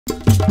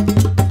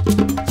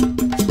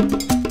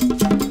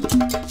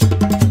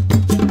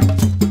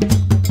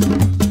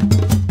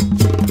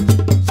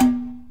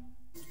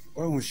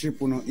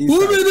Ship no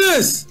who be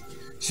this?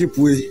 Ship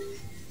we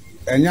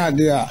enya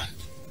de a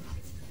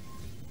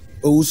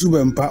owusu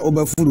bempa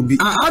obafuru bi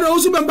ada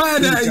owusu bempa ya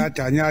dai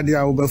chata enya de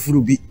a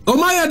obafuru bi o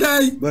ma ya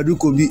dai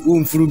baduko bi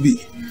wonfuru bi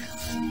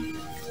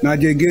na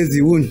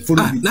jegezi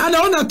wonfuru bi na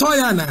da ona to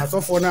ya na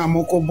asofo na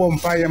amoko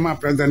bompa ya ma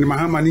president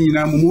Mahama ni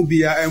nyina mumu bi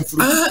ya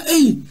emfuru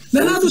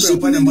na do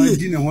ship ni ma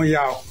ne ho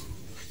ya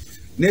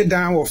ne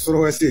dan wo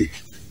soro we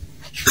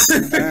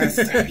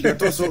ya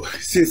to so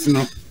sis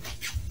no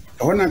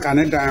ona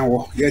kana dan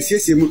wo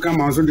yesiesie mu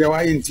kama so de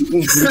wa yenti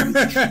umfuru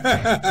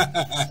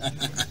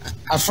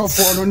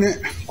asofo no ne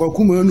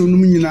kwakuma no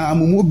num nyina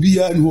amomo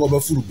bia ni ho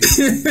obafuru bi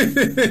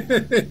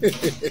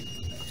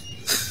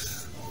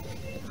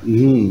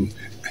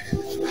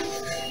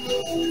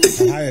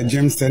higher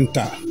gym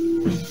center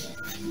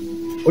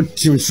o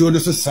tim show do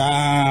so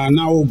sa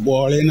na wo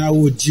bole na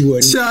wo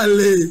jiwani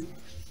chale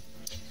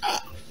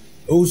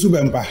Owusu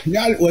bempa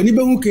ya wani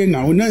be huke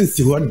na wona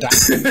nsi hoda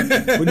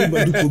odi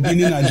baduko bi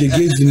ni na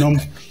jegezi nom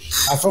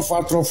asofo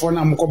atrofo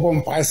na mkobo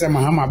mpa ese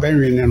Mahama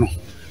benwene no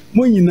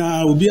mo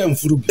nyina obi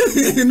amfuru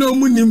bi no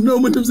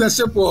munim za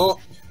shepo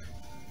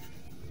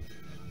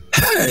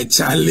hey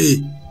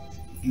Charlie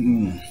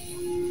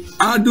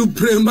adu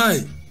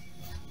premai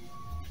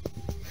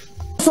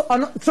so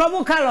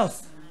trouble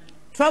Carlos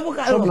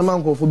na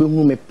manko fo be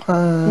hu me pa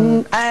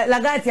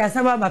lagati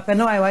asaba ba pe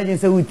no ai waje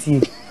se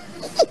wuti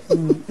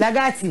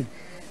lagati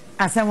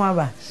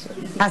asamaba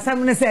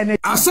asam ne se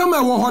asam e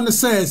wo ho ne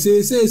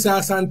se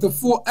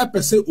asantefo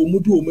epese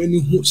omudu omani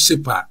hu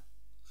shepa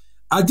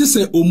age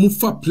se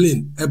omufa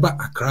plane eba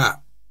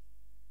Accra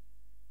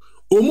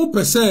omu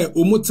pese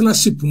omutena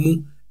ship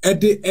mu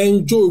ede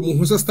enjoy mu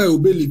hu style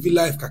obe live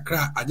life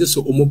kakra age se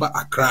omuba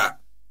Accra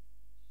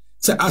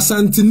se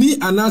asantini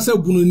anasa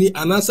bununi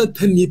anasa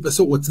tani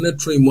pese wotena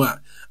train mu a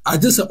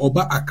age se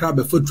oba Accra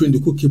be for train de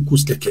ko keep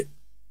coast keke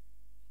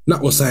na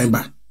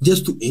osanba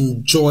just to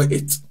enjoy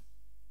it.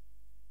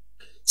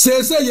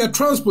 Say your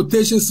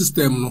transportation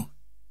system no,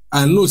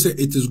 I know say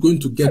it is going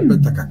to get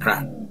better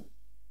kakra.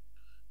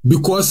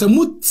 Because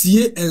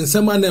mutie and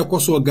someone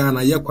ekoso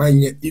Ghana ye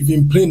kwanye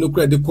even plane no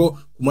credit ko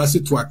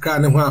Kumasi to Accra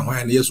ne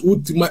hwan yes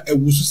ultima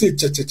ewusu say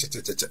che.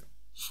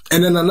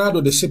 And then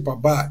another the ship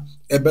aba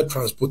ebe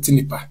transporting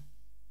nipa.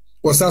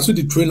 Was also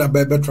the train aba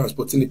ebe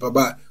transporting nipa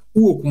ba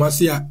wo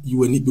Kumasi a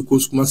you need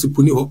because Kumasi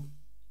puni ho.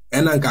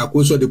 And anka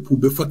akoso the pu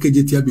be fa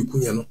kejeti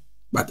abikunya no.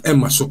 But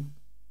Emma so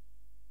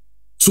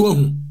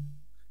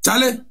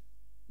Chale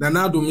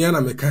Nanado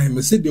Miana Mekai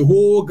me said the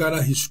whole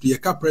Ghana history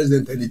a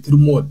president and it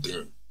more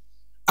thing.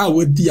 I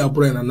would dear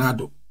Brian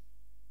Nanado.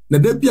 Na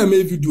debia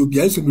me video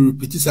be also me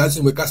repeat as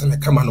we cast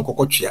and come no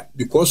kokochia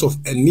because of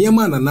a near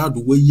man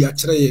Nanado we ya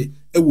chere e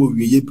wo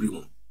wie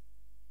brimu.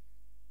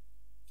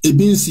 E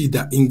bin see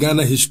that in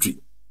Ghana history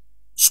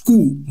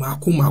school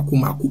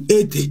maku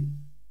 80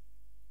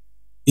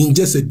 in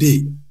just a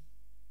day.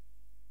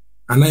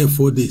 And I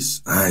 4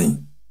 days. Aye.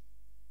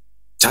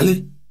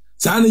 Chale.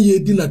 Sana ye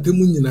di na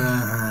temu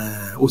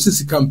nyina.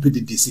 Osisi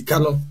kampedi di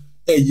sikano.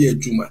 Ye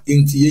juma.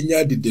 Inti ye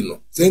nya didi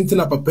no. Senti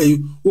na papa yu.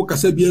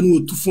 Okasa biya no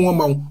otufu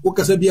wama.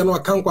 Okasa biya no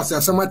akankwa se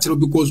asama chiro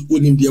because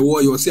onimdiya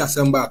woye. Osi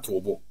asamba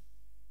atobo.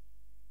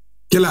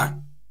 Kila.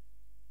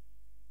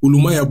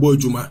 Uluma ya boy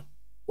juma.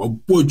 Wa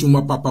boy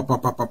juma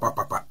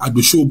papa.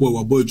 Adusho boy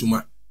wa boy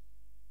juma.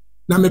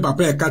 Na me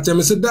papa ya kache.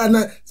 Me se da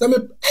na. Sa me.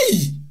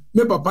 Hey.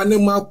 Me papa ne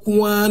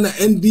makuwa na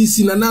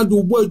NDC na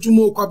nado bo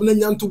adwuma kwa bena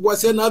nyanto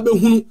boase na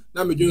abehunu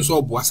na medwun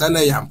so boasa na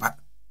yampa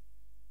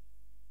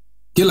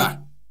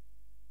kila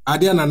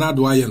ade na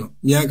nado aye no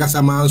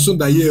miankasa manso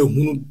da ye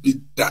ehunu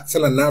bida se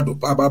na nado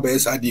pa baba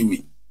esa de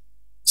wi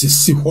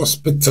si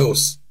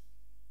hospitals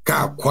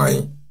ka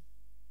kwan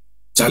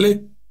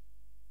chale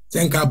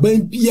tenka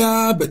ban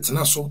bia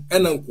betena so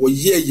ena nko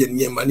ye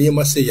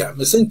niema se ya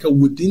mesenka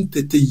within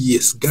 30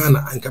 years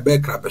Ghana anka be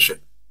kra behwe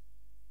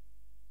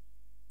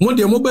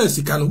Monday mobile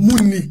sikano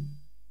munni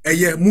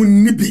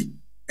bi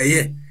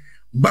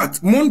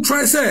but mon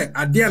try say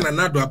ade na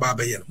nado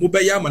ababa ye mo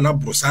be ya mana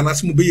brosa na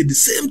se mo be the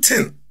same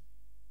thing.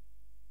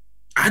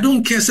 I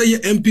don't care say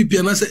MPP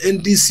and say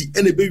NDC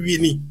and be wi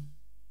ni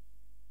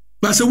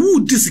but say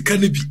who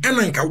disikane bi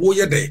ena nka wo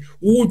ye dey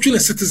wo twene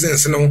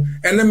citizens no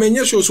ena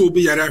menye so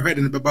be yare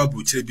ahwede ne baba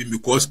buchire bi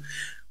because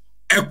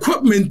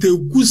equipment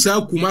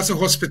egusa Kumasi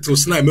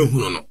hospitals na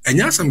mehunu no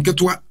enya asam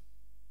ketwa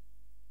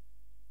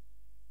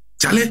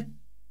chale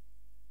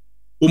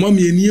Oma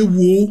mieni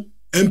ewo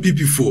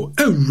MPP4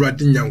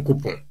 ewurade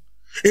nyankopon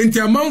enti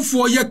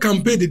amanfo ye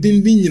campaign de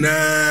din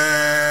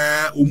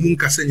nyina omun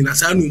kasa nyina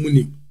sa na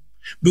omunim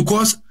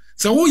because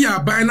so wo ya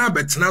ban na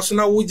betena so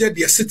na wo je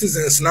the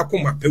citizens na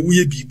koma pe wo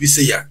ye bibi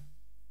se ya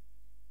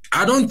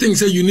I don't think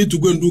say you need to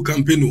go and do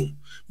campaign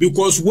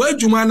because where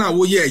juma na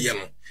wo ye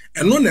no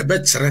eno na be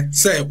kire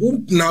say wo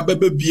na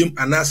baba biem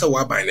anasa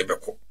wa ban ne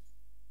beko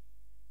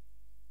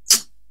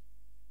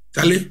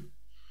tale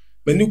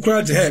Many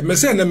crowd hey, me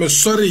say na me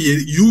sorry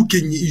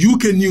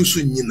UK news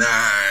nyina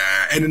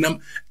enenam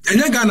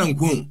enya Ghana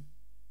nko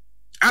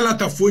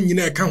alatafo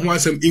nyina eka ho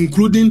asem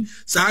including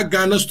sa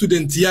Ghana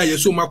student ya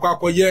yeso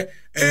makwakoye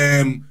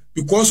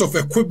because of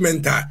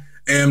equipment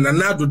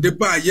nanado de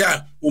ba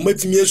ya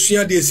omatimi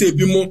asua de ese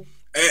bi mo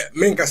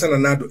menkasa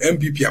nanado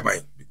MPP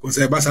aban because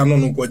e basa no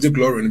nko je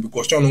glory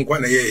because no nko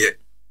na ye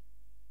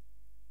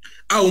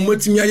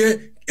omatimi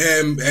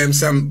aye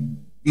some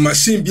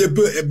machine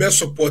be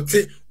support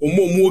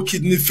omo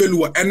kidney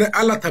failure and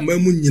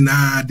alatamamu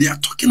nyina they are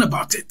talking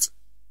about it.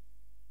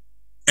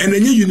 And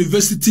any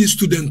university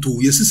student too,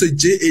 yes, it's a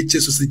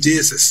JHS or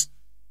JSS.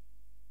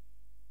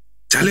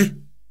 Charlie,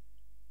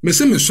 me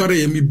say me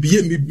sorry,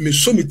 me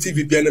show me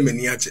TV be na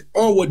meniache.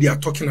 All what they are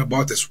talking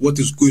about is what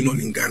is going on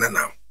in Ghana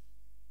now.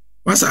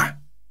 Masa,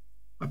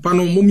 papa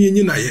no mumi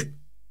nyi na ye.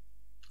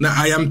 Now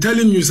I am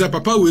telling you, sir,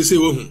 papa will say,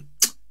 oh,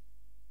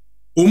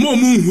 omo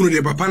hunu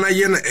de papa na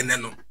ye na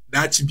eneno.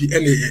 That be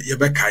any ye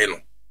be kai no.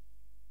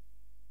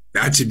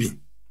 That be.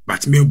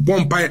 But me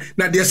bompire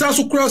now there's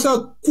also cross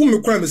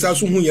kumi crime is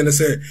also who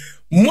say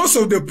most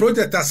of the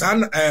protesters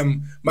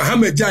and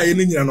Mohammed Jai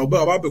ni nyina no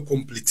ba be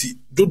complete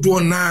dodo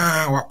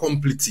na wa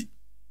complete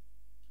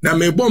now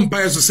me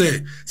bompire so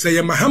say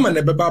ye Mohammed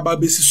ne be ba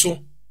be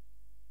so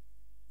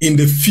in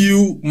the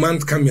few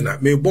months coming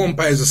up me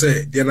bompire so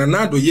say de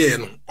nanado ye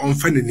no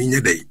onfa ne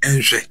nye dey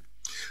enhwe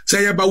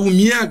say ye ba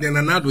wumia de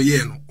nanado ye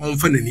no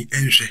onfa ne ni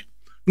enhwe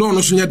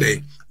no so nye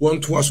dey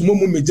want to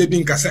assume me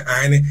jebin kase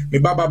ane me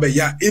baba be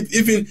ya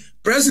even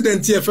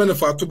president here friend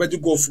for to be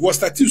go for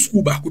start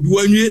school back could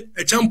wanwe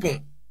a champion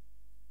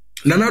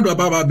nanado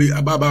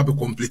ababa be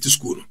complete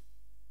school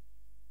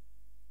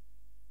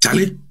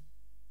Charlie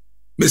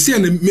me see na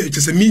me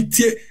just me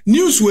tie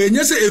news we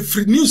nya say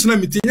free news na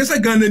me tie nya say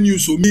Ghana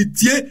news so me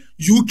tie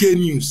UK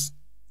news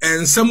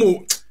and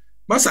some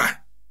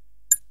masa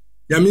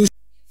ya mean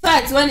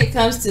fact, when it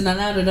comes to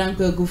Nanado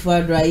Danko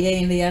Gufadra,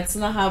 in the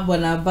Yatsuna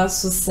Habana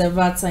Basso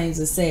several times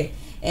to say,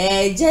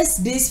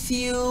 just these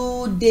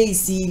few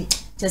days,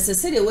 just to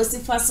say there was the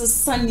first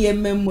Sunday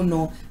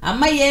memono.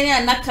 Am I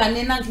any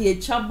Nakanina here,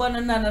 Chabon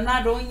and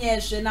Nanado,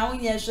 yes, now,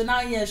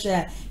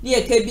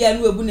 near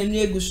Kabian Webun and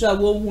near Gusha,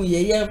 won't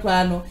ye,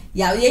 Crano,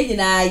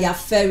 ya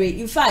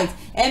ferry. In fact,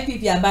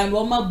 MPP about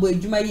Roma boy,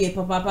 Juma ye,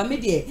 Papa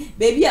Media,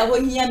 baby, I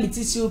want here,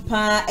 Mitisu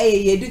pa,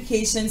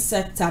 education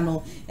sector,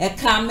 no, a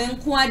common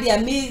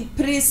quadia, me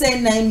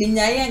present, and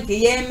Minayanke,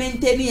 ye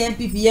maintaining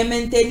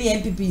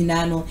MPP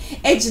nano,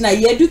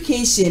 Edgena,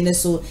 education,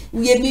 so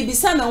we may be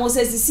some was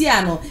as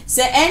Siano,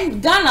 say,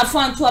 and Ghana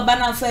found to a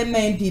banner for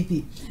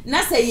MPP.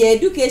 Na say ye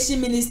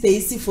education minister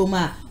isi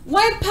foma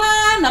why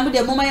pa na mo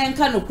de mama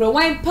yanka no kro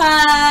why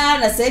pa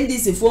na send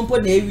this phone po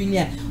na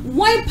ewinia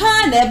why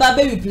pa na eba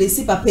be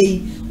replace papa yi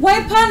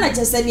why pa na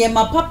chese ne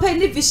ma papa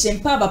ni vision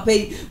pa papa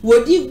yi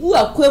wodi gu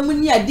akwam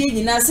ni ade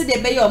nyina se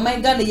de be ye o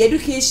man Ghana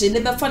education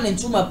ne be fa na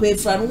ntuma pa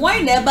efra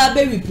why na eba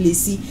be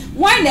replace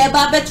why na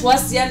eba be to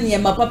asia ne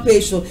ma papa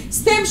yi so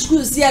STEM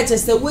schools ya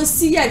chese we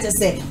see ya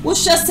chese wo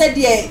sure said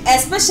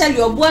especially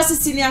Obuasi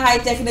senior high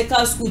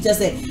technical school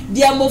chese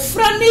de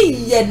amofra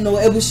ne no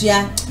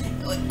ebushia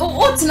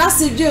what na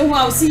se dwe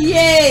ho a see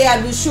ye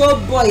ya do show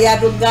boy ya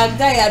do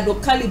gaga ya do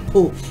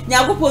calipo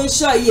nyagopo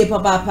show ye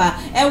papa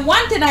and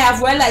one thing I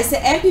have realized say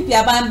MPP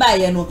abamba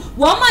ye no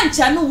wo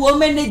mancha no wo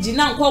manage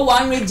na nko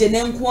one region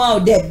nko a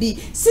da bi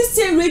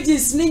 16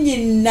 regions ni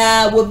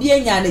nyina wo bi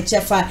anya ne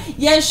chefa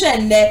ye hwe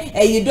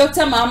nne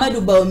Dr.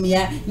 Mamadou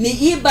Baumia ni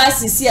iba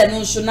sisi ya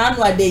no so na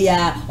no ade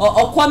ya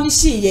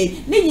okomishi ye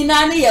ni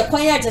nyina ne ye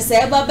kwan ya chese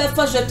e ba be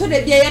fa hwe to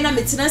de bia ye na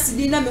metena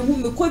sidi na me hu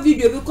me ko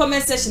video bi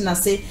comment section na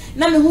se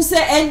na me hu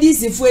se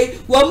NDC foi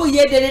wo mu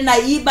ye de na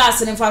iba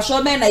se ne fa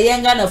hwe me na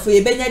ye Ghana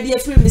foi benya de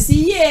free me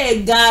si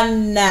ye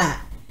Ghana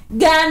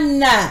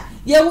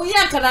ye hu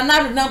ya kana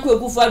na ko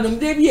ekufa no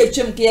mde bi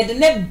etwem ke ye de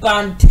ne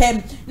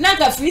bantem na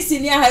ka free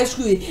senior high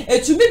school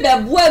etumi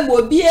be boa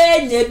mo bi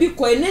enya bi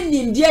ko ne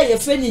nimdie ye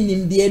fe ni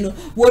nimdie no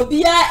wo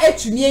bia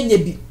etumi enya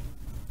bi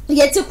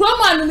yeti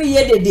kromanum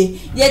ye dede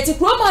yeti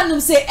kromanum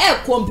say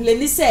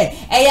complain say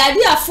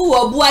yade afu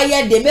obu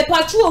aye de me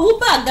patro hu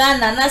ba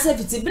Ghana na se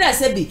fitibra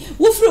se bi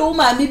wo free wo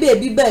ma mi be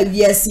bi ba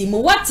wiasi mu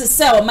what to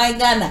say o my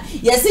Ghana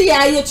yes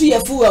ya ye tu ye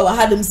fu wa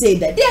hadum say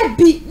that there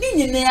bi ni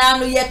nyina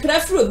no ye kra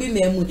free obi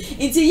memu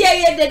nti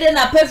ye dede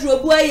na petrol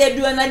obu aye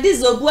do na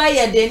diesel obu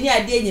aye de ni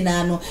ade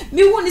nyina no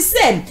mi hu ni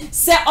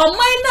se o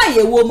my na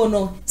ye wo mu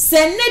no se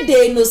ne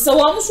de no se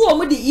wo mu so wo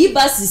mu di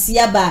ibasisi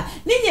aba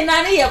ni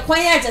nyina ne ye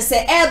kwan ya je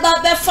se ba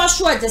be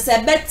fashion just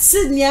a bet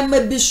near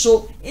maybe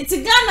show it's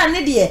Ghana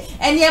ne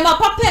and ye ma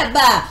papa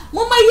ba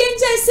mama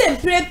yenje se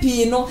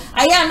prepi no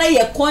aya na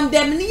ye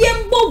condemn ni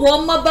yembo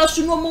wo ma ba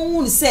su no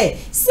mo say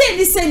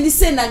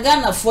ni na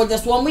Ghana for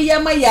just wo mo ye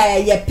ma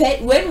ye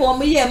pe when wo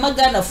mo ye ma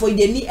Ghana for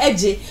ye ni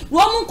eje wo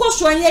mo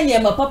nkoso anye ne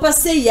ma papa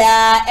say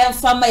ya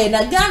emfa ma ye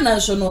na Ghana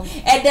so no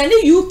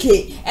edani UK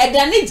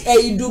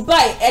edani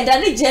Dubai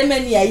edani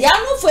Germany ya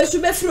no for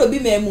su be free obi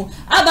memu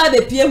aba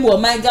be pie mu o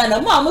my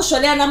Ghana mo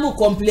amosole na mo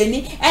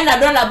complain and na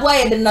dollar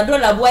boy na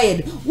dollar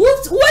boy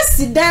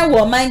what dan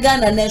wo man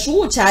Ghana na so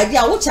wo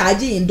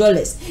charge in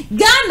dollars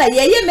Ghana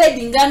ye made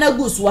in Ghana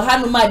goods wo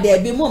hanu ma de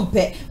bi mo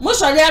mpe mo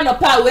sori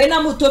anopa we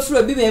na mo to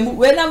fro bi memu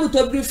we na mo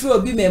to bri fro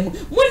bi memu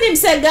munim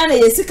say Ghana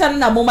ye sika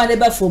na mo ma de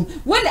ba fom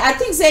when I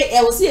think say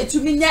e wo say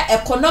etumi nya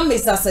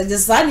economics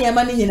as sa na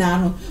ma ni nyina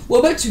no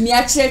wo betumi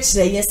a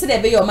chire ye se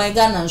de be yo man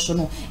Ghana nso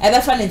no e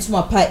be fa ne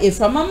ntuma pa e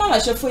from mama ma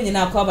shefo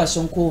nyina akwa ba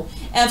shonko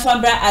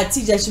enfambra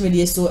atija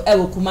chimedie so e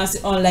wo Kumasi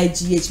online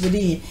GH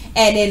medi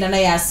ene na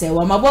ya se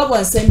wa mabobo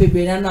nsem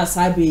bebre na no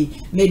asabe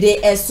mede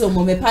eso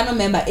mo me panel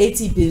member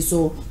ATP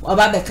so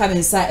oba be ka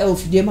mensa e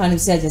ofidie ma no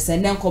se agese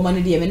nen komo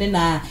no de me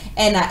na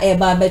e na e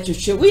ba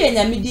betwetwe we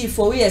nyamedi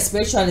for we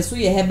spiritualist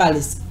we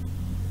herbalist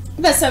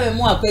be se me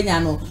mo akwanya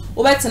no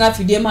obetena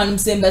fidie ma no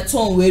se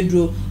beton we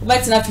duro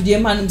obetena fidie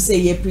ma no se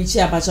ye preach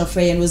abacha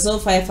frey no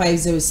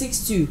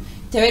 055062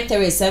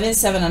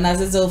 3377 and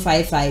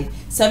 055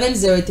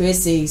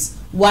 7036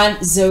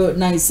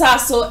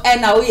 so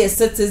and now we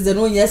citizen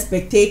on your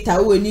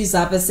spectator we news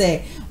up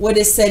say what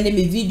they send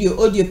me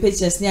video audio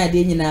pictures near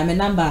the my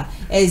number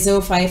is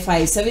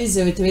 055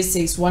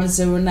 7036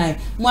 109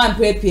 one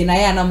prepare na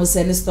ya na mo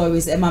send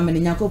stories e ma me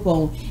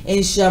nyakopon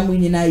enhia mu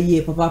nyina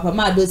yie papa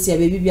ma do tia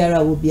baby biara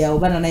wo bia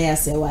oba na ya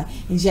sewa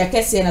enhia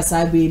kese na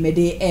sabe me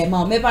de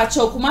ma me ba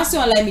cho Kumasi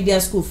online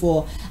media school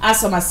for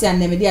asomase an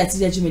me de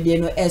atija media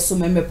no eso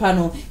me pa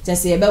no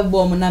just e be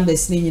bo mo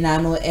numbers ni nyina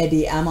no e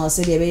de ama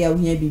se de be ya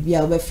wunya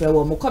bibia we frɛ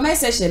wo mo comment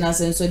section na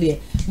senso de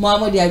mo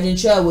amodi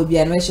adwentwa wo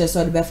bia no hye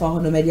so de be fa ho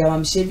no media wa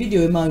mhye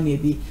video ma no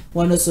bi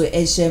wono so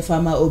enhye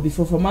fama obi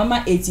for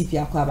mama ATP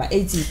akwaba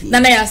ATP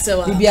na ya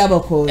sewa bibia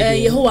bako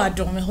Yehowa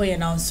adom me ho ye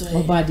na nso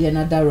oba de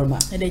na daroma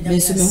me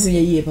so me hu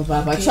ye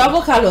papa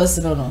travel colors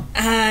no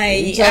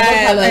ai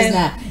travel colors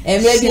na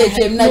emre bi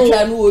etwem na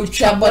twa no wo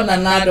twa bona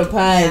na do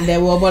pa le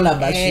wo bola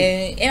ba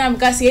shi am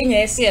kasi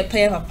enya ese e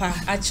pay papa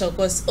acho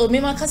cause o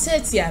me makasa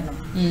etia no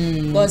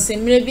cause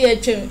emre bi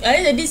etwem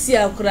ai this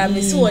year akura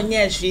me so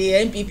onye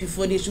hwe MPP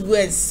for they should go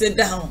and sit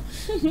down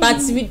but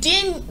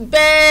within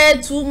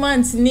 2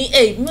 months ni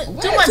 2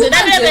 months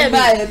that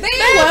be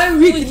 1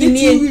 week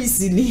ni 2 weeks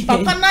ni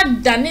papa na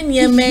dane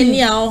ne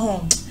mani a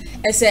ho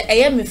ese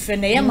eye me fe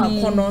na ye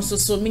makono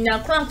so minya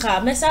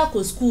kranka mesa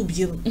ko school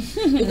biom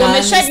go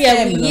me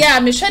hwede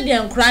ya me hwede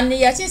nkran ne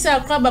ya tinsa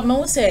akra ba ma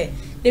wo se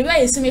the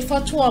way you me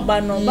fa to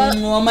oba no ba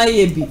no ma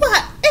ye bi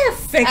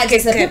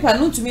effect paper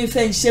no to me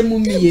fe nhye mu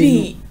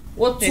miye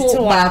wo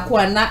to ba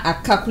ko na a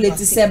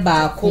calculate se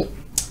ba ko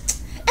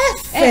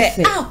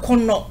efe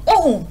akono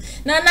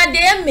na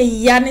de me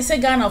ya ne se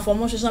Ghana for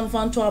mo hwesam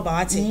fa to oba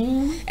ate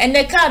and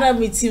the card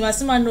meeting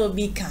asema na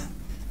obi ka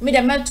me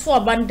de meto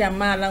oba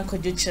ndama ala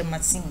nkojo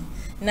chematin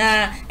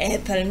na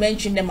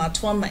parliamentary dem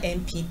ato ma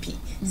MPP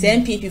se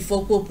MPP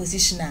for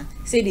opposition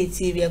say the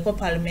TV ko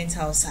parliament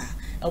house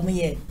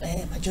omoye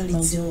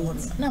majority one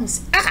na me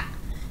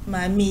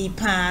mami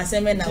pa se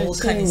me na wo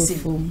kan si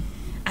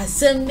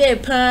assemble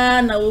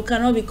pa na wo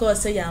kan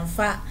because say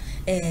yamfa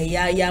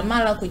ya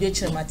mala kojo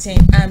chematin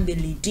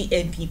ambeli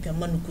DMP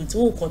manukuti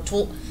wo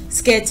koto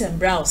skirt and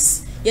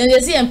blouse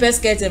you see em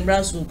skirt and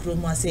blouse wo kro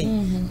mo say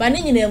ba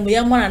ne nyina mu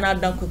ya mona na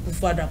dan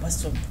kwekufu ada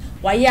pastor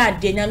wa ya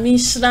de nya mi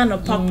hira no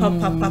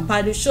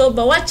papa the show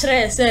ba wa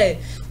kire say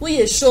we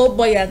ye show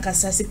boy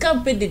ankasa sika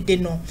mpedede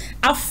no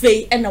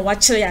afei na wa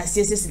kire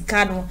asese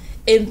sika no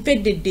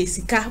empedede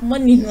sika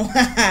money no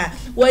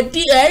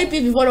wadi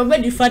IPP for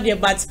nobody father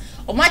but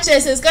o ma kire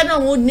say sika no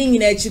wo ni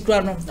nyina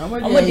achikura no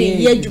o de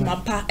ye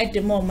adwuma pa e de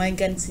mo man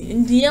ganti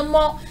ndiye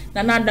mo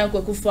na dan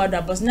kwekufu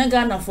ada pastor na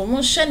Ghana for mo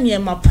hwe ne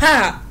ma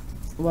pa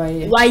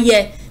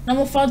why na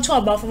mo fa to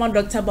about from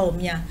Dr.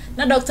 Baumia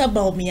na Dr.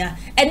 Baumia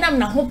enam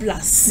na ho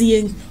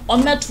blasie o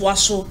metwa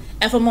so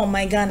e from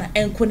my Ghana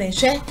enko ne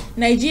hwe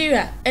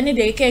Nigeria ene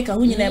de ke ka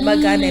hu nyina ba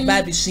Ghana e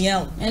ba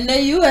bisua and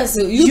the US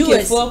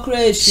UK for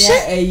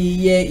Croatia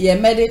ye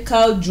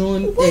medical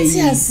drone what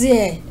is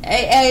here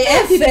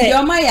FP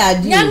o ma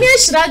yade nya me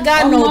hira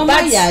Ghana o ma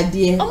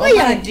yade o ma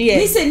yade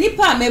ni say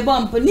nipa me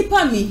bomb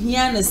nipa me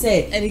hia no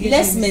say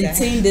let's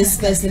maintain this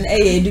person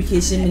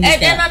education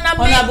minister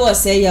honorable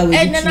say ya we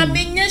and na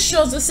me nya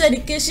sure so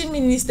education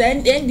minister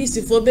and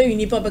NDC for be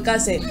uni papa ka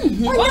say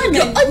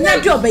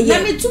na job be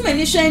na me too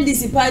many shine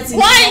this party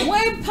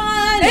why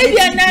pan e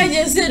bia na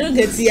je say do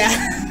getia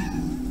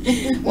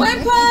why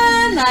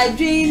pan na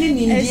dream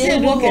ni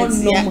ndie wo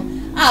hono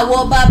a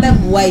wo ba be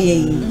boa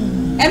ye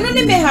eno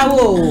ni me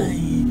hawo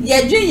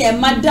ye dwen ye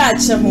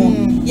madache ho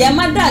ye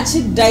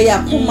madache da ya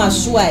kuma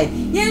soai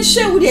ye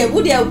nhwe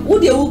wo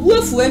de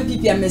wufu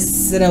MPP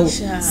amesrew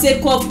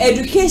sake of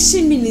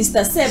education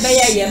minister say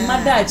be ye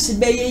madache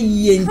be ye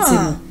yie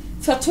ntino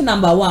fato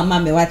number 1 ma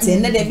me wate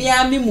na de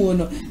bia me mu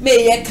no me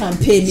ye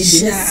campaign ni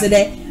bi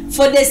sere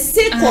for the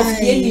sake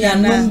of ye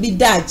nuanom bi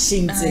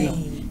dache ntino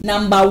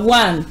number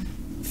 1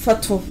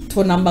 fato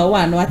to number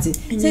 1 wate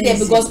say there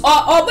because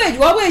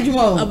obeju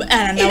mo na wa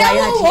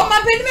ya o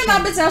ma peni me ma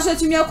beta so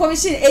tumi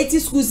commission 80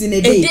 schools in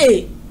a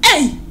day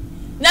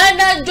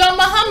na John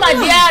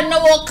Muhammad ya na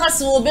wo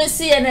kase wo be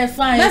see na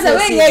fine. Masa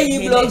when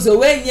ye blogs o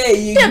when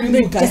ye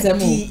green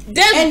kasemo.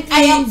 And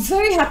I am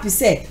very happy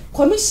say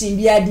commission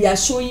bi they are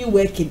showing you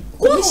working.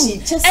 Commission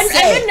just and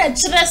I na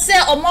kire say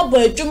omobo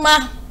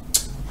adwuma.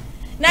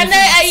 Na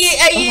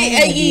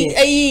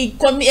ayi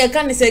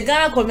can say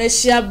Ghana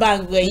commercial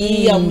bank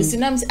ayi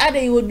amusinam say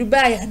ade wo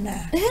Dubai na.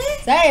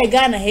 Say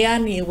Ghana here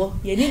na ewo.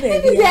 Ye ni be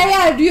bi.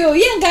 Ya do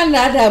ye Ghana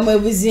ada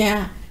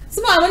mabuzia.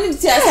 Small when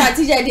it's a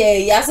teacher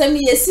there, Yasami,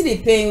 yes, silly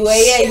pain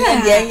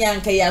where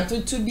Yanka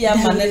to be a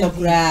man of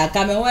crab,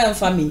 come away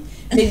for me.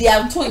 Maybe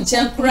I'm twin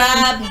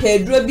crab,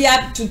 Pedro be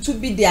up to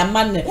be their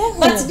man.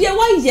 But dear,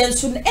 why yen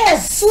soon and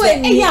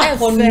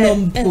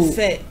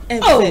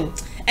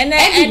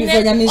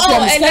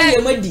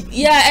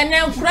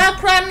then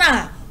crack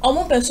na.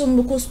 Omo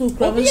person go school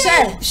crab.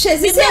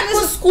 She's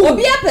school,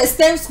 be up a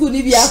STEM school,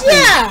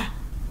 yeah.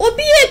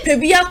 Obi e pe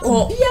bia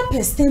ko bia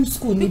per STEM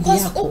school ni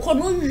bia ko because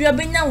no wia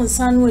benya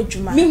wonsan no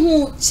adwuma me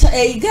hu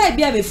guy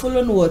bia me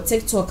follow no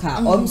TikTok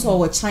or so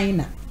wo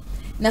China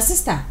na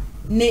sister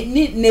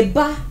ne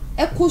ba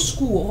eko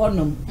school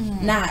honom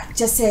na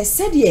chese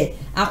said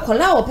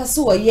akola wo pese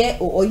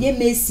oye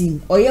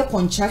mason oye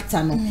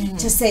contractor no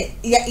chese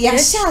ya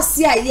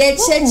shase a ye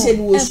cheche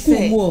no school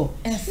mu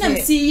na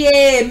mti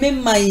ye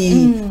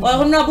memman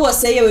o no bo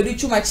say ye we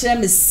twuma kire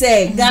me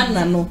say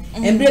Ghana no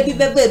embre bi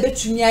bebe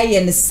betumi aye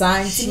ne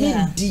santi me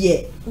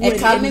die e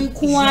ka me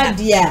nko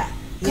ade a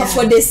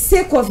for the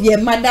sake of your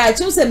mother I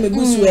chose me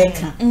go work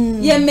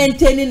ye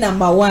maintaining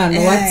number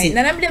 1 what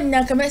na dem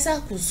nyanka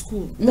mesa ku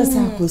school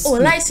oh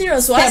like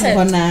serious what I said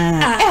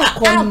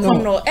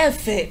no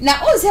efe na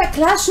o say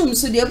classroom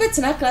so dey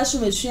obetina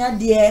classroom esua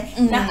de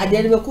na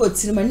ade be ko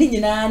otirima ni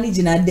nyina ni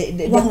gina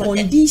the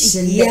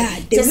condition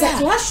just a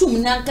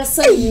classroom na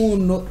nkasa mu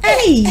no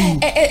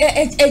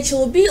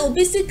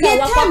obi sika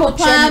wa kwa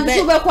try be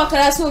so be kwa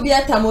class obi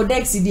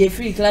atamodex dey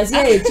free class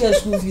here e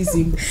school fees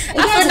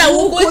after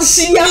wo go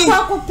chini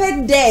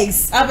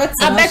Dex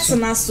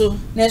abetna so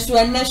next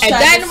one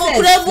dan mo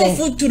kura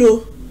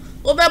futuro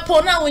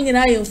obepo na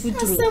wonyina ye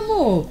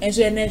futuro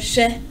enso ene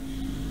hwe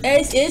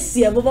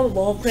esi abobo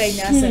bo kura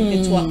nya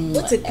asempetwa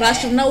what a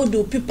classroom now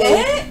do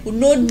people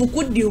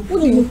notebook di ku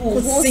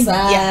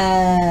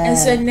ya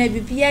enso ene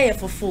bibia ye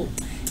fofo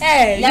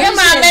ye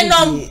ma me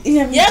nom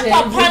ye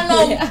papa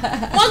nom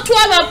monto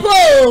abapo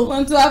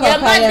ye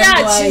mada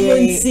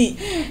chiwonsi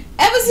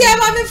Ebusi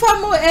amami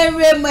famu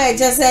enwe mo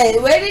just say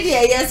where did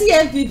yes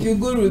MPP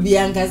guru bi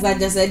ankasa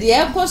just say the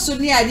ekoso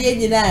ni ade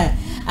nyina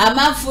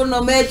amafo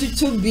no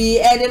metutu bi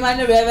edema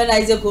ne Reverend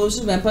Isaac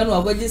Osu Bempa no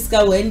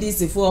obojiska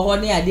NDC fo ho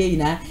ne ade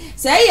nyina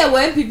say ye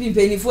MPP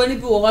penifo ni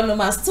bi wo ho no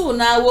ma still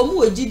na wo mu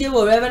ogide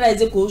wo Reverend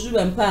Isaac Osu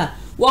Bempa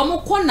wo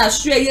mu kona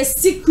hwe ye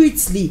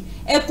secretly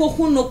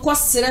ekohu no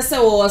kwosere se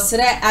wo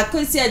sere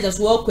akonsi ajas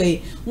wo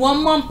kwai wo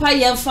mompa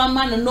ye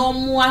fama no no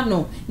moa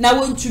no na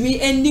wontumi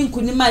endi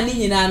nkunima ni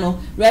nyina no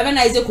Reverend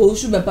Isaac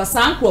Osu Bempa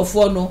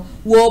sankrofo no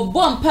wo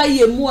bompa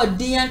ye mu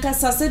odin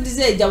ankasa se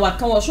dize eja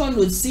waka wo hwo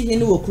no si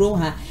hini wo kro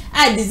ha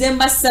a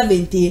December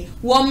 70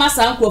 wo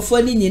masa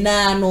sankrofo ni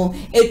nyina no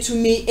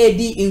etumi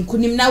edi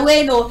nkunim na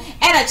we no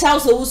era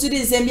Charles Owusu di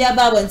nsembia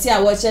baba nti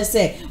a wo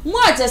chese mu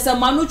a chese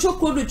manu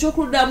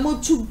chokrodu da mu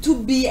to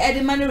be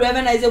edimani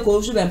Reverend Isaac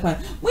Osu Bempa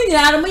mu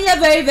nyina no ye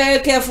very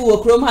very careful wo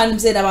krom hanum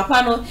say da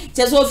papa no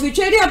chese ofi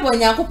twedi apon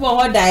yakopon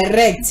ho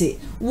direct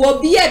wo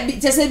bia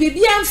chese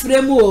bibia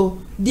mfremu o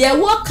de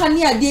wo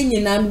kane ade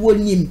nyina wo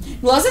nim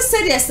no se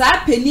se de sa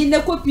pani na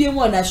kopie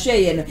mu na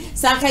hweye no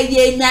saka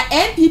ye nya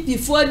MPP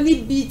for ni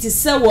bi ti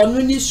se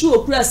wonu ni su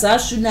okura sa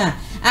su na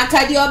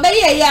akade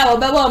obeye ya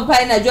obebo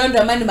mpai na John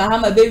Dramani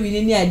Mahama be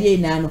wini ni ade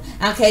nyina no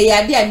aka ye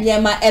ade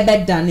aniema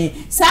ebedane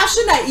sa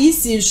su na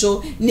isi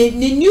so ni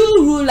new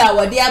ruler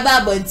wo de aba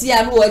abanti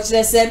anu wo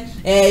kire se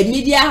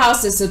media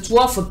houses to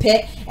 12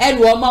 pe and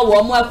wo ma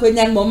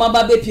akwanya no ma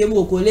ba be pie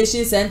mu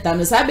coalition center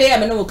no sa be ya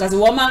me no kase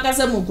wo ma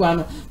nkasa mu kwa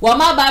no wo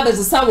ma ba be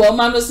sa wo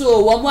ma no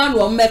so wo mo anu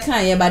wo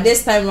meka ye but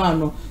this time round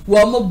no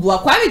wo mo bua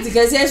kwamiti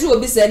kase so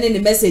obi send ni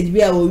message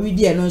bi a wo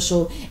video no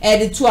so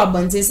e to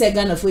abonte se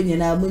Ghana fo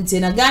nyina munti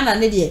na Ghana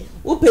ne de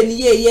upeni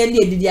ye ne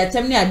edidi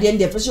atem ne ade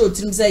ne fashe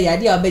otirim se ya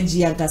de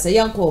obagi yankasa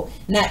yanko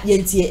na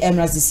yentie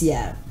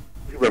emrazisia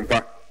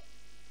Bempa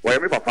wa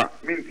me papa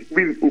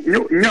min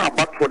nya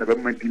abat for the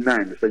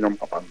 99 se nyom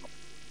papa no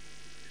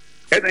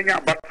e nya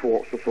abat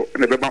for so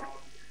ne beba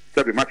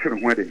se be match no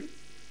ho eden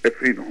e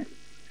free no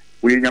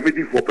we nya me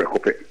di for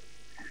prekope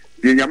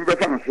ye nya me be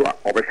fa no so a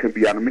obehwe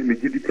bia no me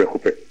gidi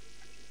prekope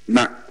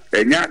na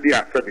enya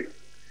dia se be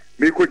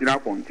me ko gina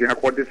fonti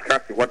akọ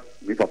discuss what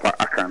me papa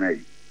akana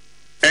yi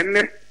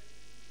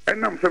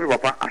enam se me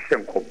papa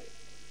ahyenkom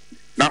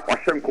na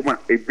ahyenkom a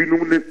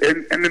ebinum ne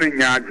enne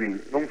nya adwen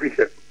no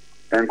mfishe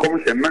enkom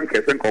hye nan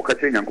kese nka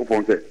okache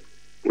nyankopon se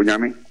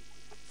onyame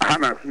aha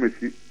na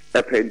asumesi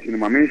epenti no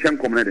ma menhyen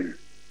kom ne den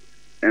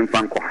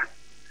enfan kwa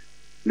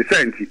ne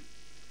senti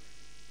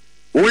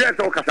wo ya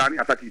so kasa ni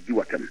asati di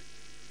watem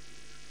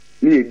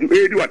ni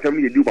edi watem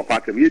ni edi papa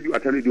atem edi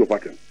watem ni edi papa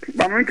atem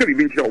ba men ka bi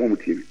nchira wo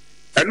mutie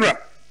enura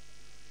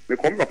me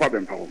kom papa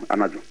Bempa wo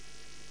anajo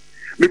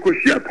me ko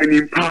shia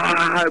panin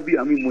pa bi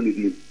ami mo ne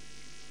din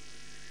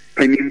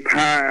panin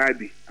pa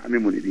bi ami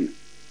mo ne din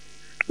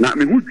na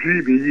me hu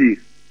dwi bi yi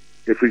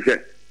e fi se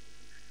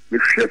me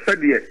hwe sa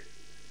de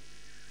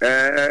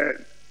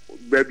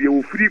baby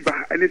wo free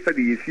ba ene sa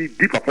de yesi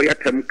di papa ya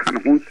tem kan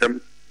ho nsem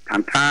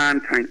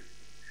tantan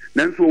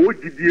nanso wo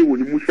gidie wo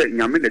ni mu se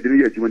nyame na de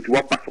ne ya jimanti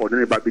wa ba so de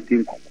ne ba be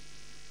tin komo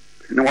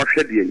na wa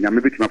hwe de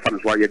nyame betima fa no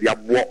so ya de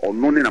abo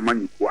ono ne na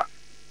manyiku a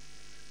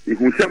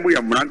ihu se mo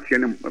ya mrantie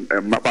ne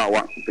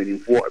mabawa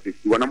mpanimfo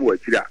abesi wana mo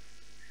akira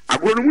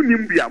agoro no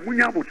munim bia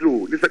munya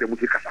abotro ne sa de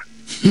muti kasa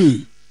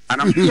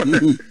anam so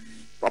se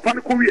papa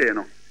ne ko wie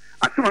no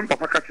asema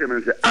papa ka kire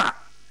me se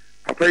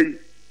papa yi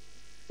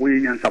wo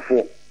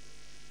nyansafo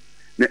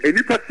na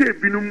enipa se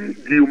binum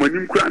di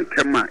umanim kura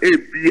ntema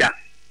ebia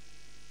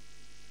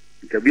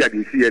nkabia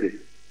de si yede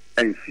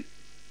ensi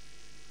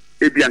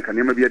ebia nka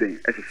nema bia den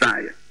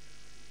esesa ya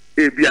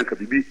ebia nka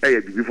bibi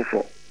bibi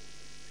fofo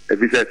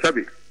ebi se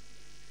sabi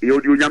e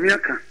odi onyame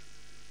aka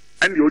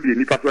ande odi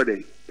enipa so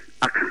den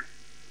aka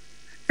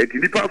eti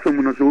nipa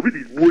famu no so obi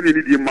di buo ne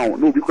ni di ma wo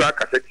na obi kura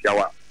aka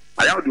setiawa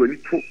aya odi oni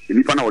to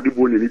enipa na odi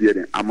buo ne ni di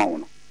den ama wo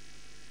no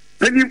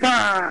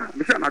penimpa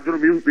me se na duro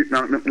me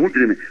hu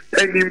diri me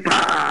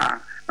penimpa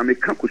na me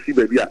kan kosi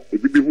ba bia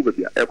ebi be hu ba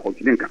bia e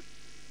continue nka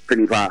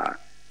penimpa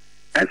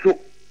enso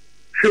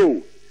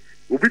show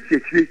obi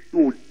tiechie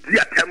o di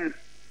atem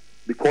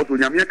because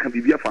onyame aka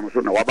bibia fa no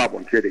so na waba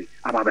bonche dey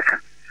aba beka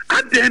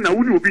aden na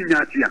wuni obi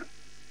nya atia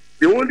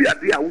the only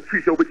idea wo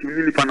fi se obi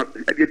timi ni pa na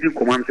e di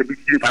nkomam se bi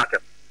di pa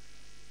atem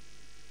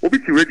obi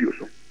ti radio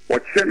so o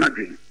che na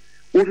dwen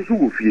o so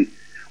wo fie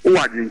o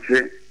wa dwen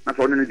che na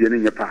so ne de ne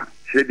nya pa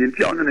che de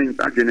ntia ono ne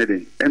agene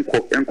de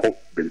enko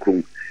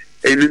benkrum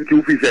eninti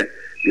wo fi se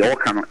ye o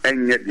ka no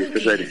enye de se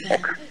se de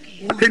oka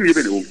atemi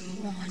be ne wo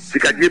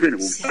sika die be ne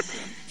wo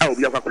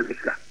obi akwa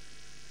kwalifika.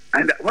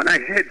 And when I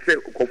heard say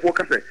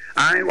Kofoka say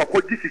I wa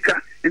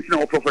kodisika into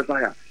our professor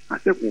here, I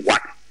said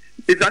what?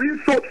 It's an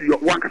insult to your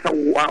one kasa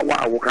wa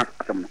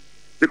asam no,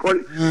 because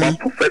one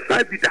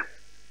professor be that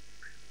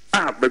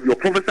but your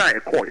professor e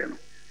call you know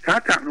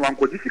that time no one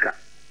kodisika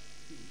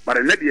but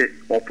the lady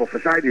or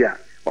professor there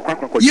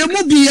you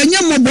mo bi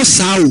enya mo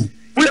bosa o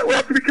we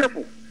have to be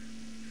careful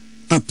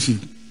apu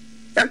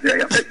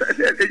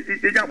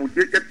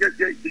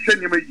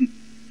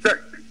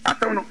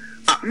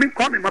me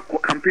call me my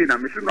campaign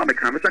and me say no me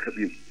can me take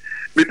bi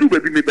me do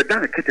baby me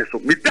bedan kete so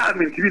me da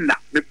me ntimi na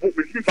me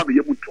tin fa me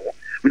yemu nto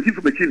me tin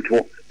fa me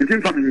chinto me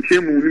tin fa me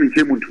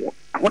nchemu nto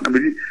ahona me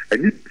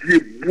ani die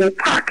bu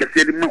pa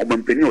kese de ma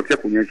omampani o te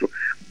konyen so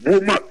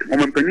bu ma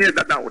omampani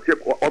da o te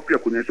ko opia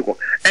konyen so ko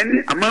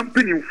eni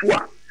amampani mfu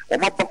a o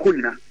maba ko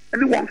nyina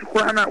eni won so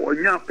kora na o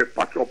nya pe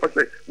party o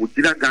pese o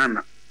gina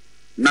Ghana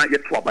na ye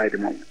to abai de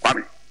mo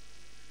kwame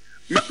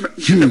me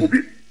obi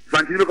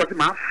fanti be ko se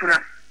ma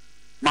afra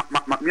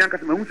me anka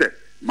se ma hu se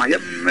ma ye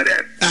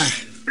mere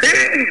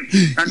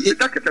and the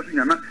jacket of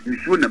Yana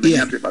is soon a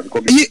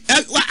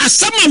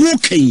asama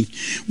wokai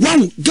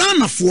wow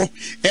Ghana for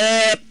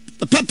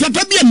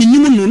papa be a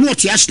minimum no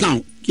what yash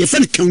now your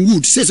friend can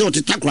wood says what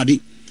takrade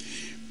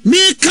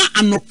make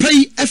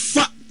anopay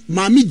efa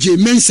mami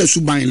jemensa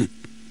suban no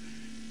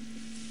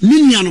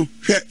minia no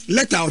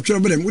let our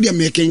trouble we are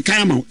making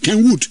kama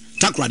can wood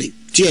takrade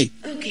tie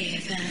okay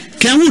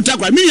can wood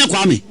takrade minia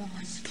kwame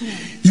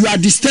you are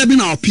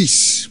disturbing our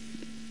peace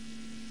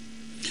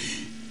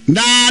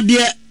na de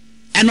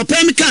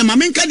enopemikan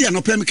mamenka de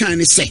enopemikan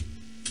ne se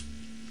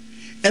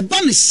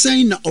eba ne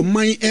sen na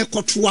oman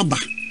ekoto aba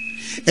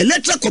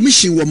electoral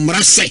commission wo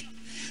mra se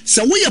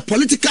we a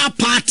political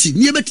party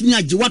ne betini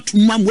agewa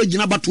tumma mo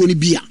agina bato ni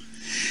bia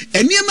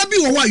eniema bi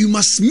wo you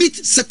must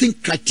meet certain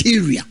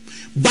criteria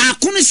ba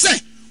ko ne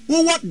se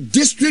what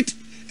district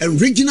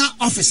and regional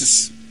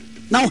offices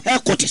now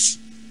headquarters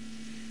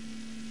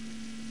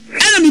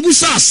enemy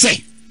busa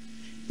se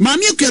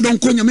mami ekwe don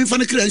konya me fa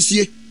ne kra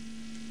nsie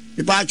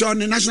on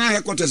the national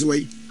headquarters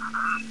way.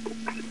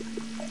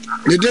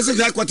 The district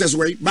headquarters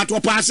way, but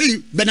what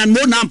passing, but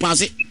no now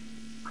pass it.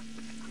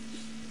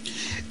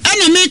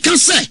 And American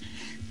say,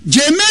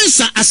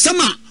 Jemensa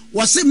Asama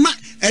was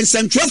and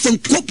central from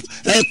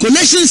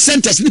collection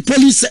centers, the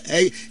police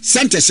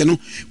centers, you know,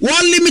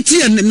 one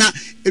limited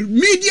and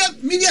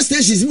media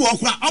stations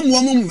walk on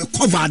woman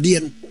cover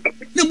the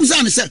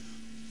Nabuzan said,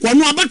 one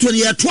more about 20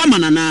 years, 2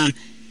 man,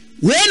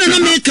 when an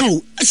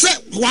American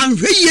said, one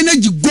very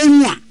energy go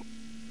on.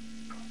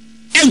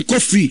 Enko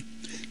free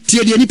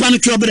tie de nipa no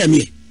twobere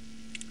me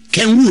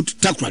Kenwood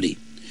takrade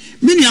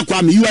mini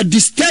akwame you are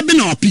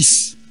disturbing our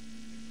peace.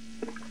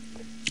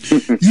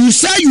 You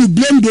say you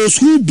blame those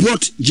who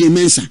brought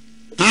Jemensa.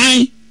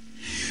 Kwame,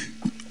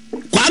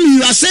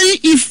 you are saying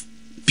if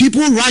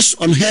people rush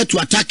on her to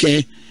attack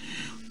her,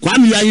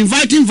 Kwame, you are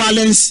inviting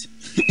violence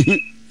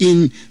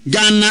in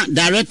Ghana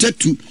directed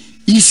to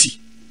EC.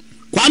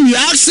 Kwame, you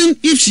are asking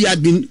if she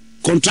had been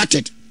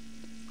contracted.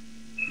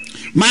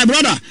 My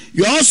brother,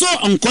 you are also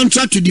on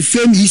contract to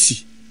defame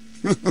EC.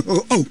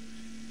 Oh,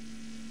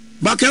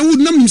 but I would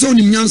not say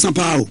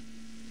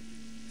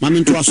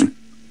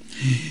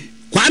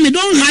Kwame,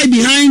 don't hide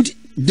behind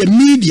the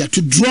media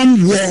to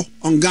drum war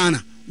on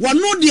Ghana. One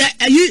no there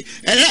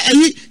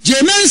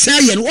Jermaine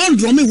say one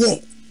drum war.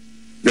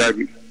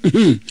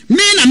 Me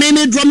na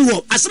me drum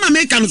war. Asama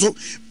American so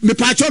me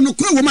pacho no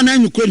kwe woman na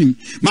nyukwenim.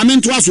 Ma me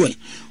nto aso.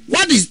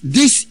 What is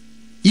this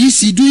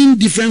EC doing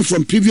different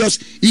from previous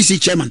EC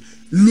chairman?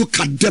 Look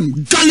at them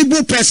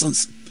gullible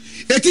persons.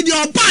 Eti di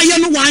oba ye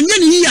no wanye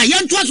ni ya ye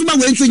nto aso ma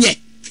we nso nye.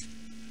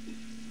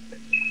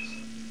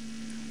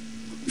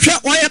 Hwe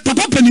oye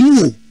papa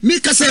panimu o. Me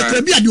ka say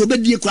kwa bia de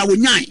obedie kwa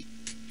wonyan.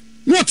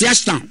 What ya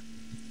stand?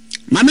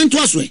 Mama nto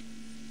aso.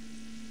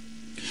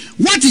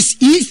 What is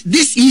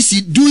this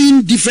EC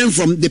doing different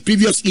from the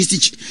previous EC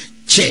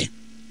chair?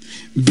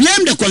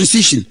 Blame the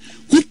constitution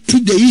who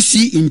put the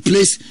EC in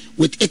place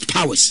with its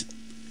powers.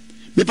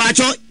 Me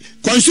pacho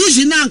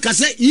constitution na nka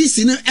say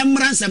EC no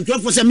emran sam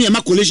 12 say me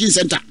ma coalition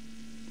center.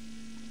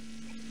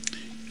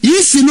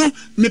 EC no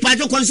me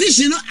pacho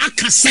constitution no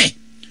aka say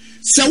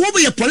wo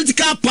be a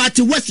political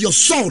party worth your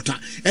salt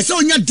and say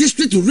on your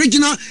district,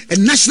 regional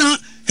and national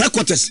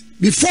headquarters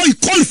before you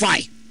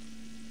qualify.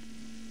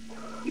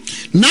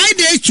 9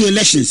 days to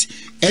elections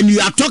and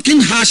you are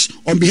talking harsh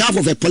on behalf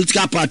of a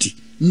political party.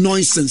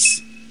 Nonsense.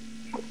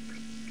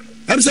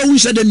 I'm saying we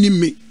said the name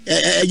me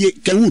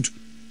Kenwood.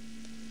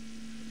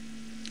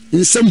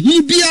 In some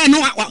hubia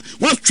no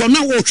what from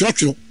now or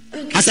church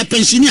as a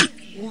pensioner.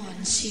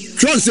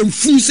 Trust them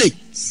fool say.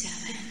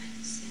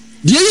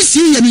 Do you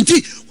see I mean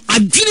I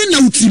didn't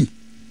know him.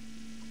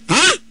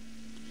 Huh?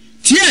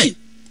 Tie.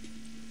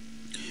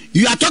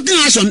 You are talking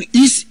us on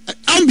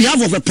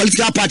behalf of a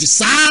political party.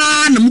 Sa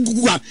na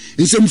muguguga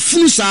in some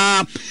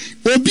fusa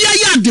obia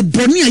ya de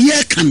boni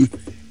aye kan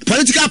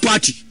political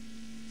party.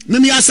 Na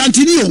me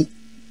asantini o.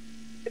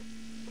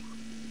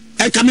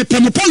 E ka me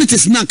pemo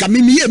politics na ka me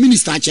ye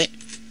minister che.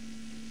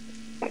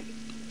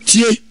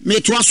 Tie me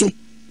to aso.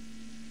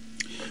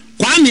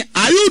 Kwame,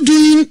 are you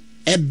doing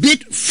a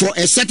bid for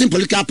a certain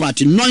political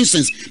party?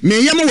 Nonsense.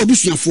 Me yema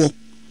obusuafo.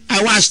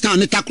 I was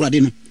stand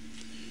takrade no.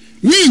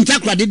 Me in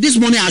takrade this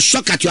morning I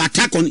shocked at your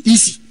attack on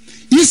EC.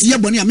 EC ye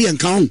boni am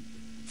enkan.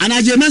 And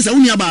I mensa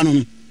unia ba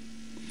no.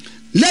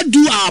 Let's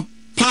do our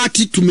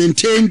party to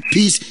maintain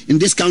peace in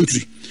this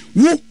country.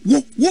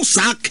 Wo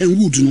sa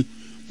Kenwood no.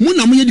 Mo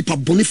na mo ye dipa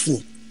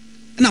bonefo.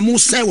 Na mo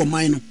say wo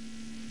man no.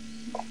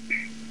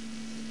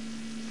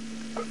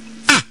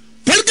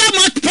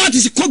 Political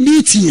parties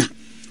committee.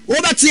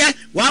 Obatia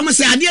wa mo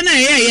say ade na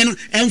ye no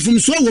enfum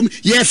so wom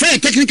ye fair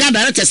technical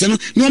directors no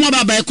no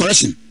ma ba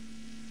correction.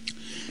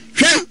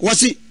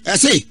 Was it? I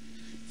say,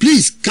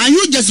 please, can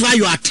you justify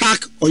your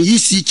attack on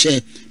EC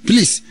chair?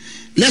 Please,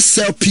 let's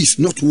sell peace,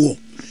 not war.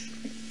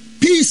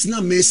 Peace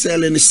now may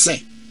sell and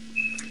say.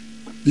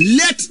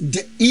 Let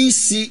the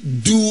EC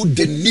do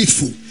the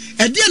needful.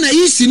 And then I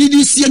EC need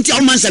EC until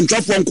all man's and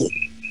drop one call.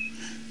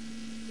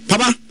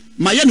 Papa,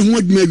 my young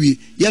would maybe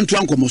young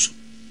Twanko Mosso.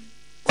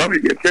 Come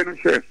here, can I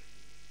say?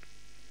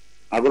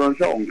 I don't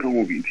know on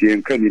Kamubi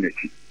and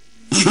community.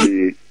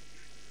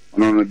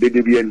 On a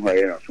DDBN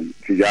where from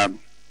Tijam.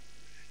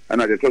 And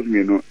I told me,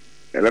 you know,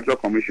 electoral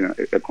commissioner,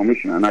 a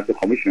commissioner, and a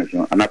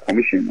commissioner, and a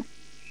commissioner.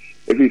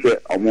 If you say,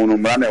 I'm on a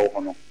man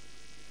to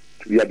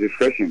be a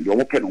discretion, you're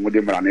open with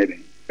them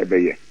running a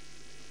bay.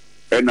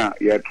 And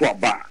you're to a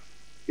bar.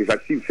 If I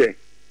see, say,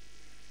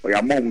 or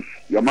your mom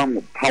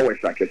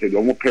powers, like I said,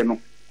 you're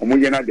open, or more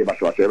than the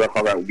Basso, ever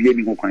cover, will be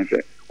any who can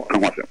say, or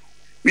come with them.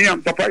 Me,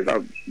 I'm surprised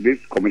at this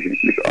commission.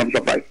 I'm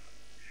surprised.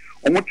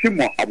 On what team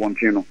I want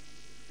to know,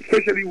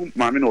 especially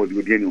my men or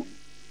the Daniel.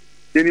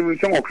 Then even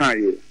some of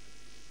kind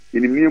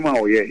in the Mima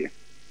or yeah.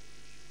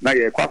 Now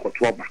you're quite a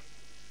trouble.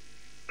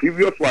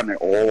 Previous one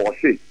or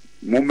say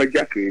more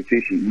major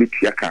creation meet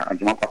Yaka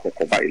and Maka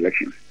by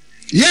elections.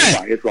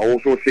 Yeah, it will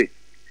also say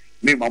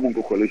me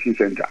Mamungo Coalition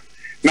Center.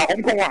 Now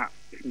Uncle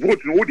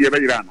vote no the ever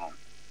now.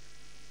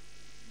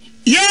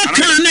 Yeah,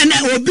 can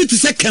or be to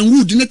second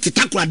wood in the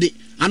Takrade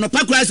and a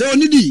Pakra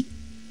only D.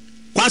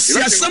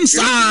 Quasia some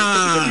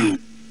sa.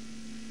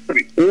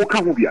 Oh,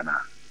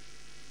 Kahubiana.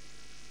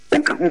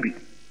 Oh, Kahubi.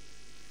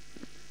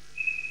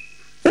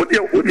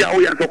 Odia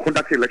we are to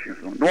conduct elections.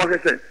 No one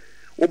said,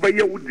 obey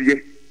your wood ye.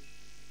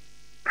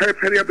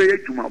 Periphery obey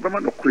Juma,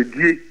 Obama no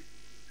credit.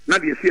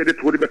 Not the fear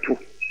that would be true.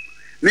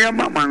 Near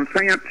Mamma and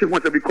science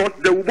because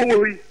the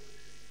Uboy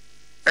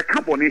a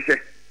combination.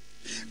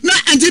 Na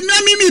and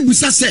me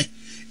busa say,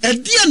 a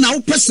dear now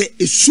person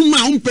is suma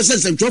on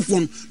persons and drop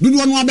one, do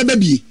one more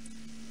baby.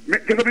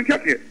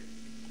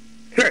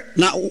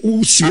 Now,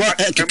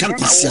 I can't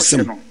pass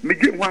some. Me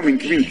give one in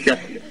clean.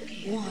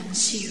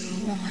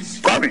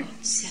 101.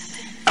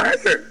 I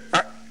said,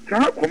 to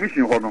have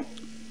commission honor.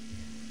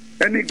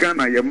 Any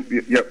Ghana,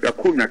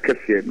 Yakunya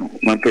Kessie, no,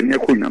 Mantania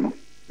Kunya, no.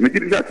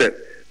 Majority said,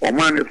 or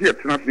man, if you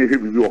have not been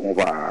review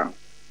over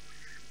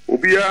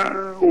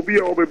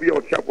Obia, baby,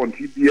 or chap on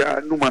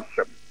Tibia, no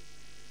matter.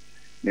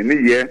 In the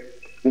year,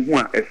 who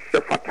are a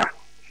Sefata,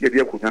 here,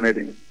 dear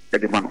Kunya,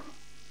 at the man.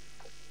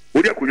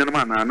 Would you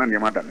Kunyama and your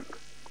mother?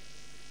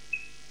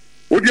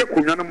 Would you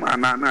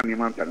Kunyama and your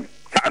mother?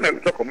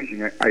 Sana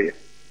commission, I.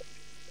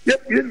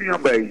 Yet, you know,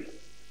 by.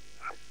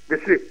 They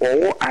say,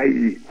 oh,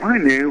 I, my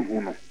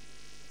name,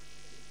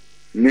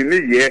 Nini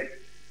ye,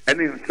 and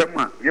in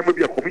summer, you may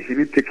be a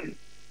commission taking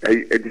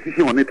a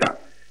decision on it.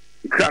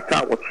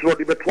 Krata was sure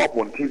the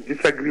 12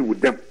 disagree with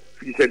them.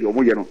 He said, "Your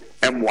moyano,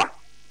 M1.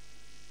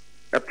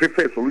 I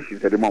prefer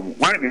solutions at the moment.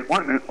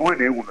 One,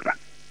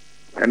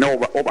 and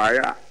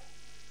over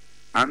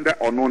under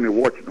or non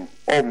watch no,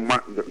 all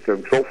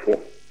central for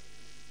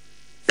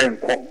and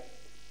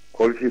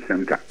quality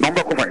center.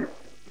 Number fine.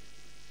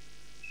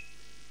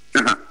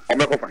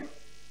 Number fine.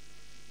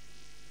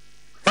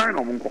 Fine,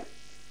 Omunko.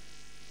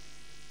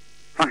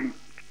 Fine.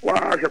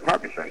 What's your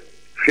party say?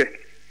 She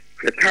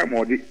time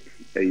or the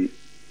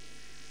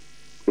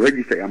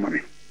register your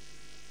money.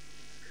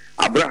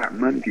 Abraham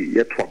Mandy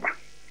yet trouble.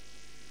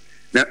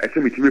 Now, I say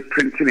me to be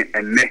printing it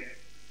and ne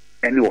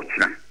any watch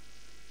now.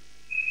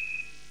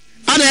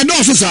 Are they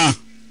also, sir?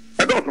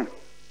 I don't.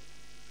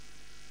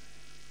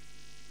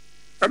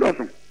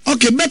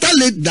 Okay, better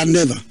late than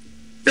never.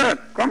 Yes,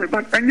 come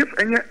back and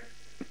yet.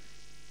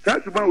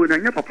 That's about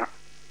when I papa.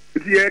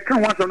 If you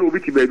can't want to know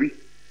which baby,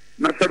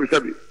 not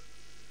sabi.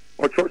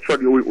 Or church or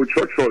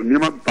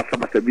Nima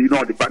Basabasa be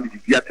no the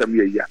bandit theatre me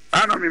a year.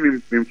 I don't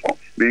mean for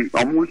me,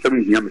 almost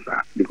 7 years,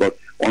 because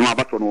on my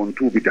baton on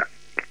 2 bitter.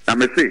 I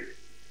may say,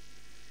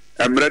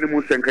 I'm ready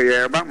to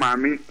say, about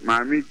Mammy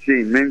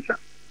Jane Mensa.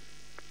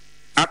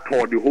 I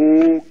taught the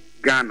whole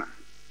Ghana,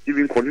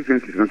 even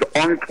constituencies,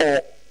 on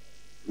tour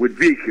with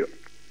vehicle.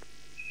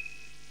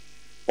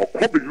 Or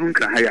copy room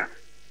can hire.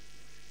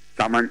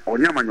 Saman or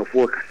Yaman your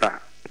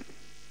forecast.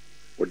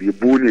 Or the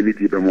bone and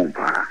it even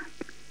pa.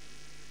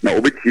 Now,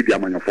 over to the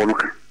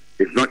Amanofonoka.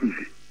 It's not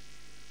easy.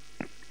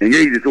 And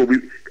yet, it will be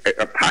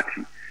a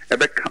party, a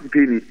big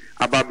campaign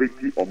about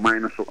the or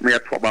minus of my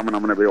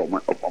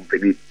Obama or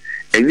company.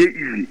 And yet,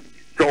 easy.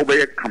 So, by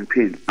a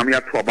campaign, I'm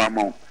here to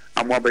Obama.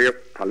 I'm a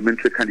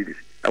parliamentary candidate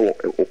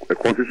a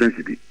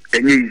constituency.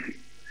 And easy.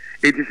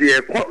 It is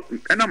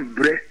a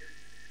number.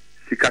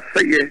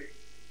 Sikasaye,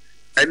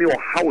 any or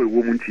how a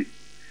woman tea.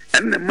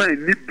 And the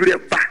man need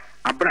bread back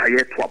a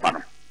brayer to a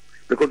banner.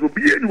 Because we'll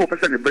be any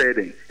person a bread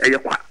a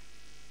yakwa.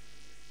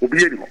 Will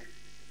be any more.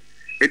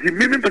 It is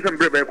million percent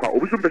bread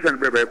or some percent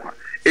bread.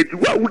 It's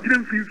what we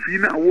didn't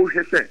feel now. What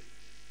she said.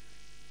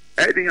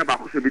 Adding about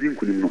who's a bidding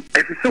couldn't know.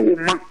 As a so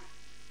man,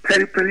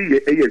 peri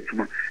a year to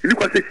man. And you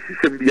can say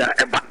system be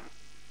a bar.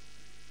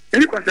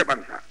 And you can say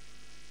bansa.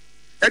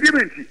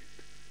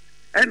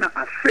 And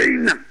I say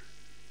now.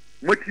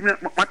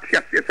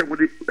 Matias, yes,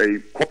 with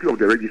a copy of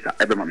the register,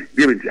 every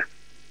dear.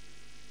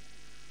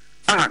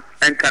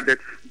 And can the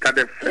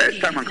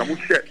first time I come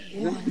share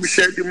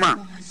the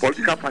man,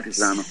 political parties.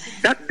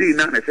 That day,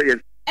 now, I say yes.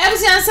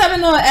 Everything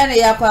seven or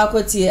any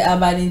aquati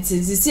about it.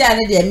 See, I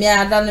need a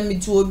mere than me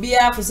to be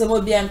for some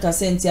obian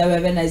Casentia,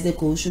 recognize the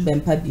UWSU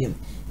Bempabium.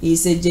 He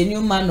is a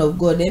genuine man of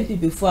God. MP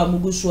before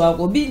Mugushua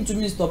will be to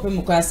me stop him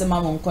across a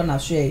man on corner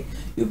share.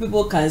 You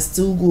people can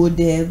still go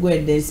there, go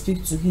and then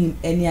speak to him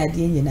any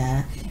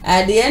idea.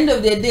 At the end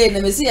of the day,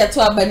 let me see a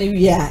 12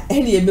 we are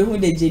any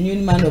the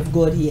genuine man of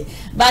God here.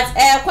 But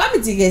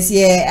quality guess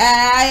here,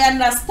 I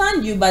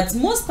understand you, but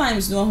most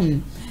times no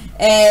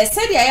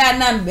said I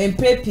am in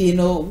preppy,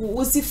 no,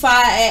 Wusifa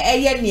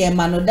a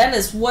man, that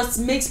is what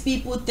makes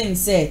people think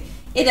say.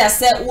 It has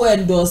said we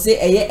endorse a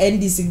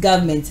NDC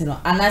government, you know,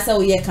 and as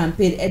we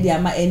campaign at the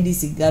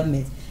NDC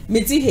government.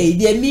 Miti hey,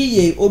 dear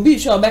me, Obi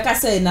Shaw Becca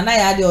say, Nana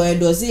Yadi or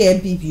endorse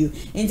MPP.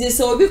 And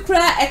so Obi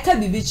cry a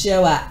cabinet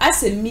chair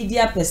as a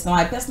media person.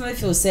 I personally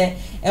feel say,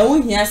 and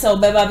when he has our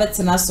Baba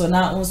Betana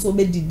now also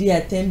be the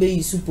dear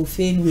Tembe super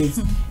fame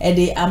with a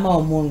day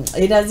among.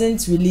 It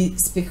doesn't really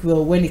speak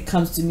well when it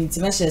comes to me.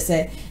 Timasha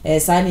say,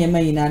 Sani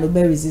Mayina, no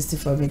be resisting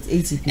from it.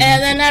 80 people.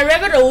 And then I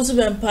read also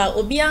Bempa,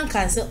 Obian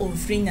cancer on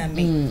free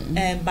me.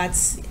 But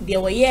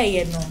there were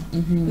ye no.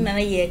 Nana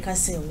ye can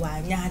say,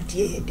 why, not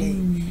dear.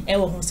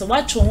 So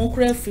what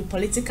free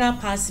political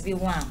party be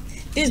one.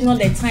 This is not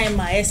the time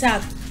I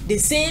said the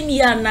same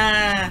year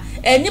na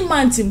any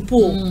mountain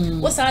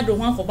pool. What's I do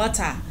one for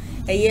butter?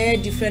 A year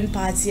different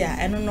party,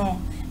 I don't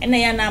know. And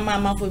I na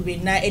mama for be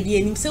na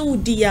edi so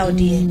would out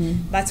there.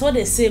 But all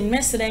the same,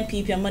 next time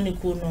people money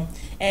kuno.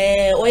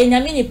 Or in a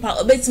mini part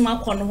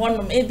obetima kon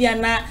one ebia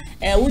na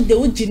would the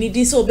wood jini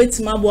this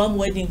obetima one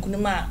wedding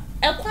kunuma.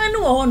 A quite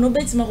no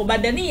obetima,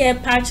 but then ye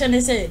patch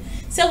and say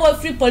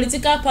what free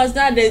political parties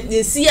that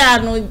they see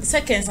no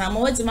seconds. I'm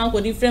always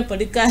a different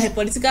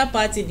political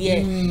party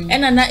there,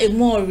 and I'm not a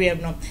more real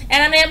no.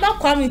 And I'm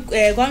about Kwame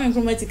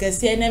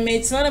Chromaticus, and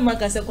it's not a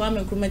marcus of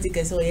Kwame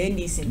Chromaticus or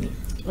NDC.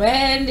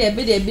 When they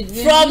be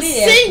from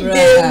sing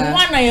day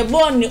one I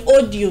born the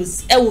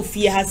audios, I will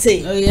fear her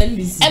say,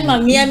 and my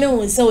mere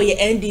will say your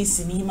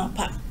NDC in my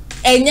part.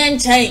 And young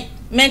child,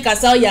 make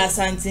us all your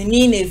sons and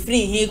mean a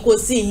free, he could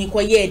see he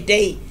quiet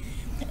day.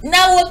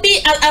 Now will be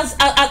as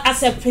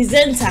a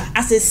presenter,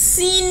 as a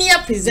senior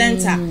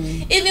presenter.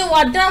 Even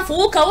what done for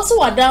work, also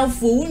what done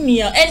for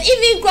me, and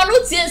even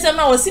Quanotians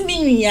and I was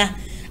seeing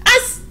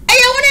as I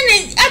want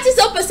an artist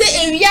opposite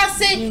area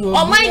say,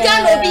 oh my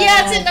God, will be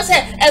acting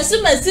as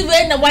soon as you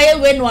went away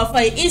when you are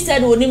fight. He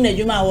said, Onim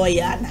Najuma or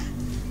Yana.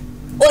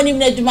 Onim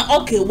Najuma,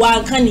 okay,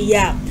 one can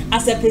ya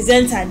as a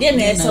presenter,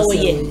 then I saw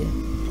ye.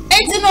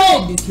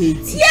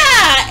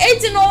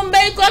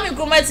 Be come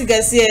chromatic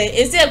here.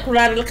 Is a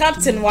coral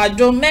captain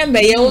wardrobe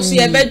member? You also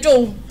a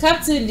bedroom.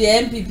 Captain the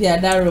MPP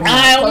Adaro.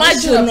 I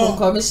imagine no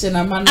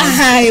commissioner man.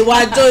 I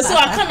wardrobe, so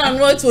I cannot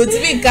know to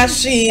be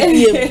gashi.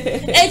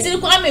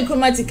 18 come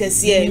chromatic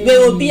here. We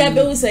will be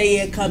able to say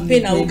a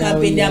campaign. I will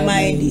campaign their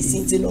mind.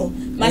 This, you know.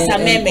 Master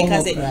member,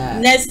 because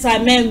next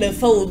time member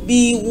will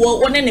be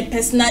one of the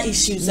personal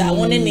issues. I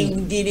want to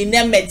the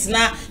numbers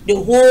now the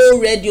whole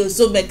radio.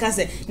 So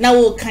because now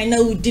we kind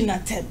of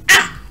dinner time.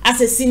 As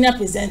a senior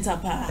presenter,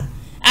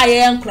 I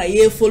am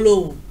crying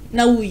follow.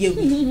 Now we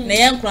na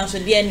yan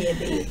kwanso de na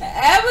ebe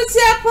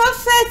ebutia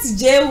prophet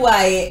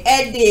JY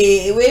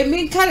ede we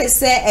min kan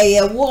say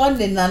eye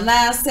warning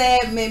na say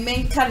me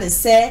min kan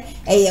say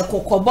eye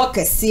kokobo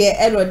kese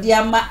erode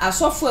ama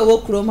asofo e wo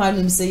krom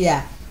hanum say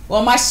ya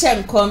wo ma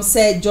hyenkom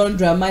say John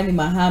Dramani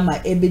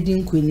Mahama ebedi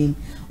nkunim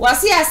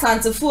wasi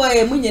asantefo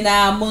e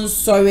munyina mo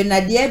nsori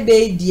na de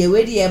ebe die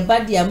we de eba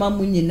de ama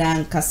munyina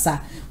nkasa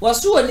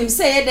wasu onim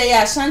say yede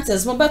ya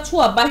shantes mo beto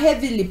aba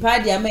heavily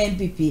party ama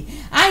MPP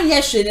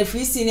anye hwe ne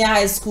free senior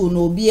high school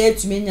no obi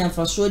etumi nya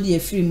mfaso de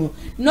free mo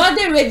no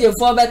the radio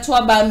for beto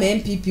aba ama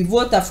MPP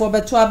voter for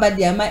beto aba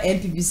de ama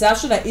MPP sa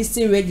so na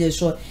eastern radio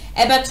so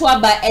e beto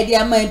aba e de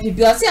ama MPP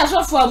wasi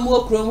asofo amu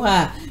okrom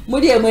ha mo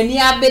de mani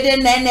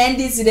abede na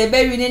NDC de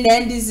be wi ni na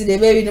NDC de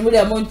be wi ni mo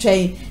de mo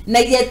ntwen na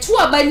ye to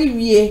aba ni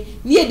wie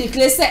ni e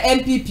declare say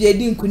MPP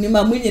edi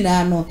nkunima mo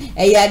nyina no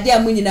e ya de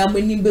mo nyina mo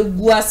ni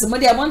begu ase mo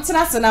de mo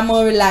ntena se na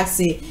mo relax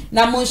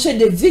na mo show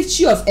the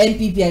victory of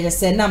MPP I just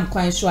say nam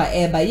kwan so a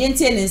eba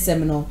yentie ne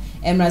nsem no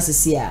emra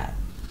sesia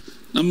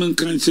na men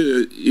kan che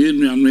ye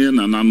nuano ye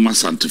na na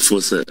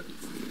masantefo se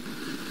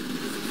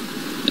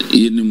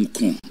ye nim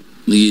ko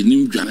na ye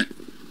nim dwane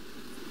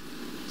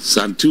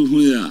santu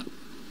hu ya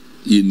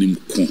ye nim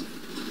ko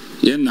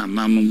ye na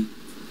nanom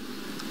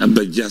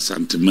abaja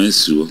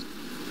santemasuo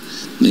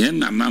na ye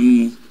na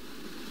nanom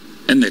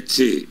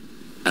enete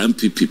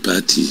MPP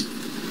party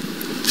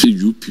fi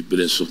UP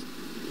breso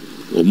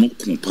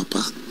omokun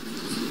papa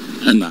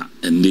ana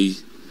ene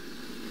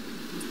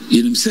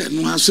yinim se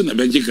no aso na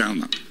beje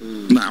Ghana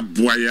na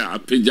aboa ya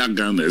apeja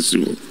Ghana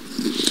esiwo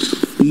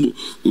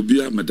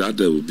obi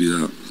amedada obi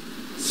ha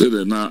se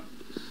na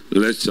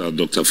lecture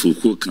Dr.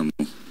 Fuku kan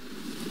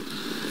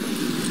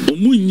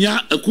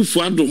omunya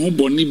Akufo-Addo ho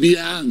boni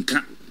bia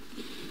nka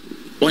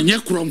onye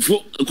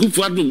kromfo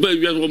Akufo-Addo ba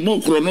wi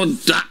omokro no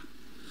da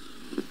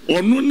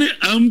onu ne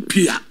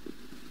ampia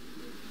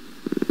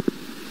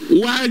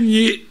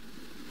wanyi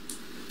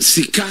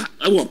sika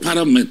ewo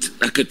parliament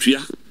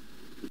akatua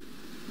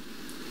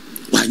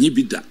wanyi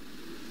bida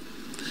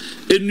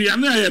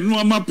enuane aye no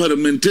ama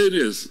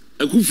parliamentarians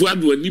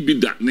Akufo-Addo ani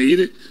bida na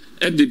yire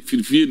e de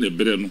firfie na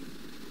bere no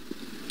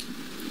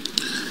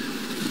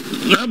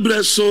na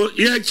bere so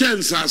ye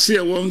chance ase e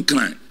won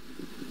kan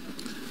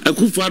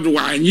Akufo-Addo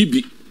wanyi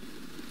bi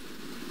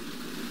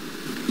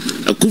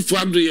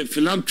Akufo-Addo ye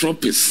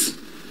philanthropist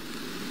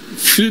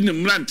free ne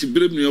mlanti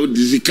bere mi o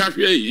dizika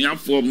hwe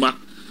yafo ma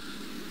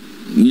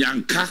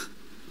nyanka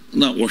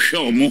na wo hwe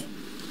omo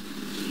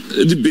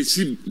di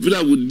besi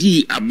bra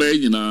wodi abay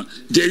nyina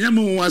de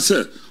nyam wa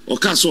se o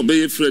ka so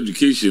be free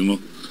education no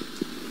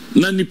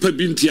na nipa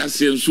bi nti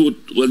ase nso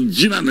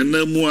wagina na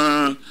namu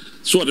a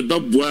so de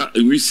babua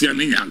enwisia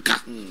ne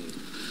nyanka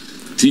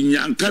ti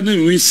nyanka na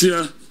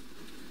enwisia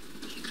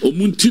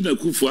omunti na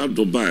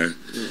Akufo-Addo ba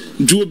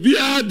do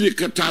bia de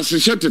katase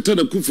hye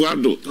na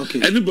Akufo-Addo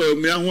ene ba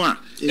omi aho a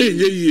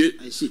enye yie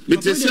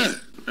betese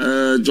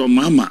John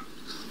Mama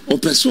o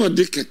peso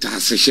de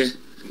katase hye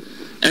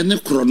ene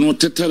krono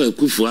tetara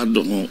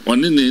Akufo-Addo ho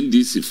one na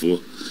NDC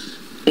fo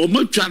o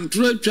ma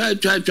twantro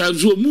twa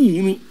zo mu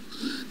hunu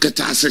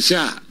katase hye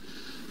a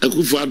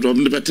Akufo-Addo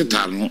ne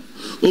beteta no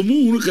o mu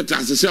hunu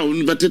katase hye a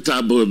one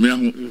beteta ba omi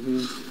aho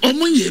o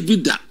mo ye bi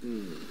da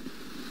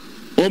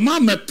o ma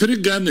mepere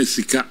na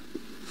sika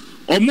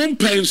o mo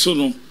mpen so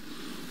no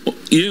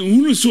ye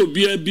hunu so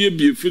bia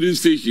filling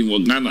station wo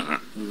Ghana ha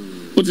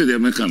what did they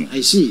make no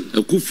I see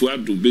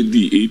Akufo-Addo be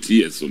di 8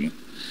 years no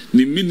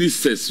ni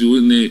ministers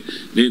ne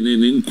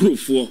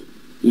nkrofo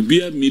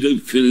obia middle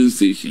filling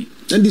station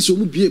and this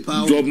omu bie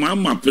pa jo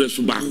mama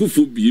preso ba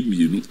Akufo bie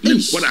mienu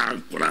ne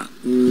kwara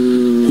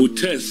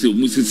hotels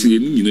omu sisi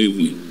ni nyina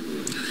ehu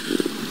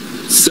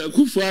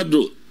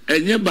Akufo-Addo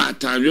enye ba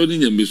atanyo ni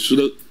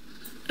nyamesuro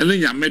ene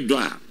nyamedo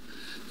a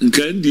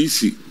nka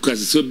ndisi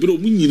kwase so biro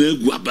mu nyina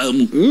egu aba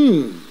mu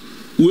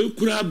we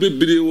kura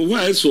bebre wo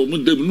wa so mu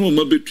dem no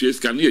ma betue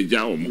ska na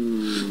eja wo mu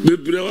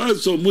bebre wa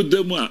so mu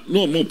dem a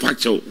no mo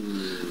pachew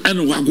ene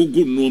wa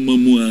gogo no ma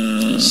mu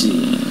a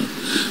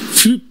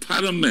free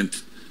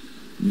parliament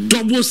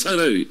double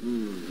salary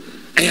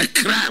a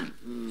crime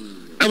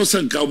I was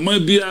sanka ma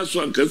bia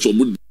so anka so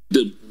mu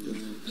dem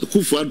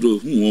Akufo-Addo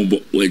hu wo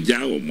bo wa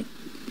ja wo mu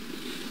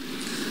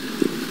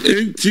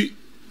enti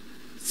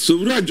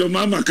Sobra John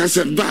Mama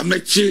kasa ba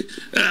mechi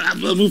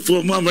abamu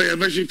for mama ya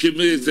mechi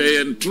kime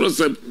say and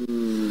trust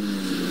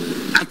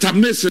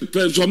atames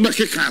so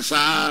make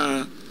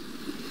kasa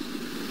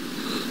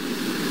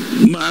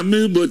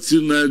mama but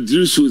na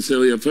disu say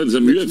your friends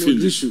am you feel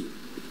disu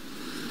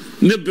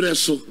ne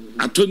breso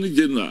attorney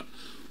general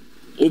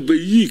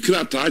obeyi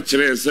krata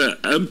akere se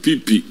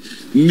MPP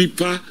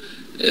nipa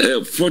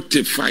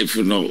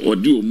 45 no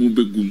odi omu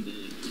begum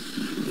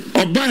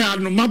oba ya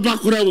no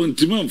mabakora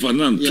wontima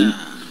mfanantu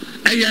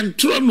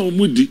ayantro no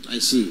mudi I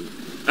see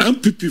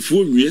MPP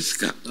for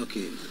Wieska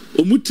okay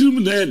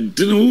omutim na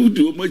dinu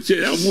di omache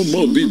ya mo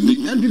mo bi ni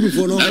MPP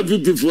for no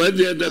MPP for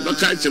dey da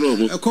baka kire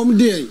omo come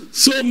there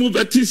so mu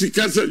betisi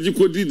kasa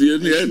jikodi di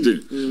ni ede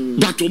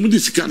but omu di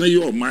sika na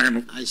yo man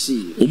no I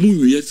see omu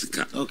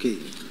Wieska okay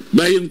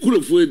ba yen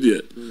kurofo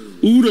ede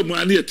ura mu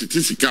ani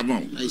etete sika ma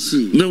I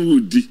see na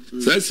wudi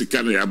sa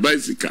sika na ya ba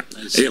sika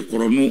e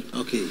korono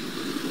okay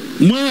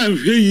mo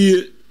ahwe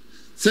yie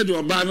se de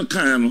oba no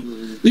kan no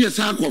ye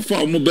sa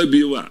akofa omo ba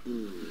biewa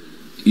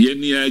ye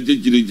ni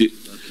agegirege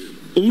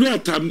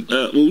owura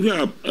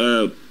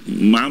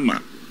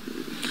mama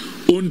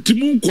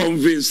ontimu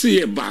convince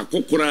ye ba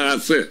kokora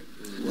se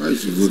why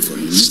is it good for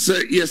him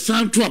se ye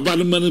santo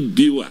abanman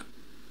biewa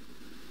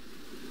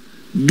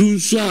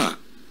dunsa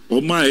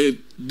o mai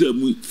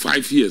dem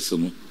 5 years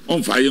no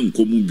on fa ye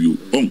nkomu bio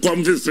on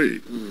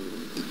convince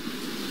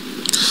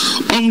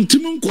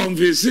ontimu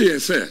convince ye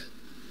se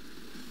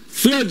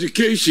free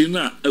education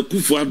na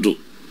akufuado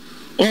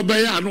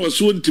obaya na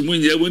so ntimu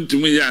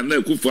nya na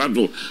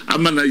akufuado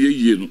amana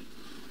ye no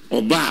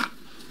oba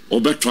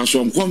obetwa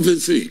so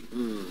convince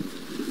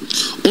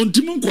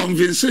ontimu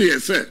convince ye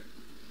se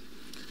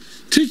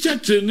teacher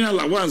training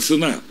allowance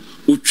na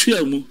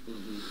otwamu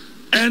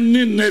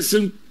any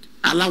nursing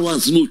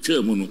allowance no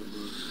otwamu no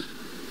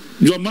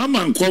your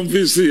mama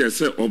convince ye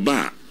se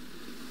oba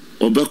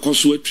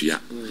obekoso atwa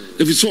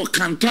if so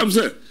can times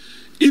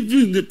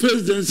even the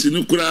presidency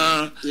no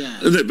kura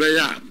the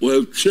beya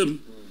well chem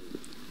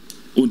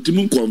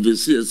ontimu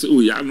convince ye se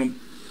oyanom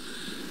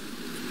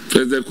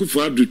President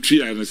Kufuor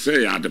tree and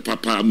say at the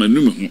papa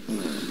manum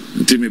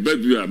ntimi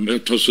baby a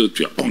metoso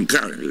twa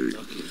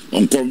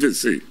on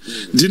convince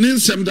dinin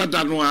sem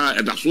dada no a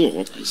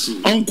edaso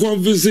on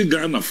convince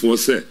Ghana for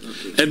say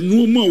and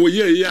no more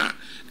we ya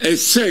e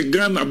say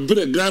Ghana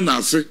bre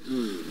Ghana se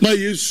ma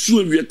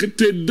yesu awie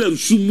kete da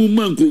sumu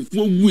man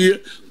krofo guye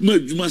ma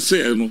djuma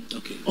say no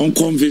on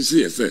convince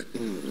say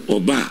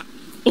oba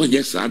oh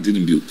yes I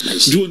didn't build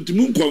do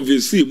ntimi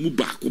convince mu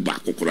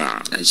baako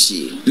kura I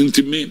see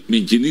ntimi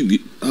menjini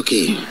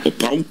okay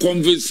opa on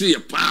convince ya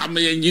pa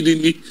me nyini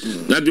ni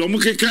na de omo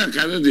keka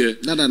kan de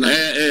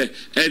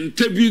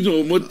entabi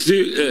no moti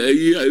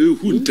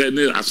ehu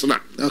ntene asna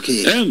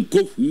okay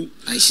enkohu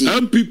I see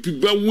MPP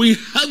ba we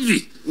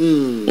heavy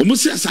omo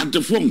se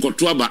asantefo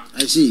nkoto aba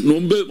I see no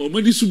mbe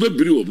omo di su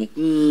bebiri omo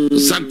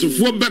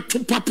asantefo beto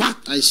papa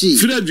I see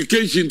free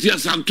education ti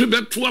asante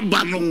beto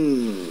aba no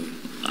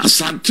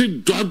asante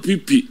do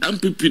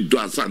MPP do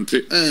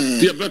asante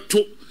ti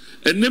beto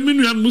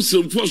eneminu an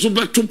muslim so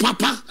beto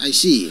papa I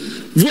see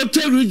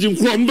voter region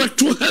kro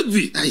beto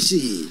heavy I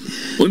see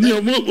oni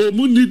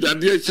omo need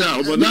ade cha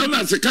omo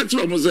na se catch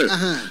omo se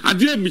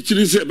ade mi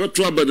chiri se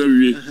beto aba na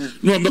wie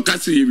no omo ka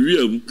se wie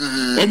am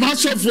omo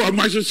asofo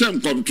omo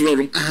hyehyem control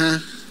no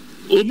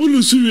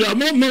omulu suwi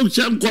amama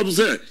ucham kwam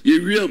se ye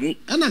wie am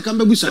ana kan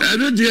begusa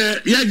ade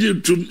de ya je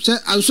tum se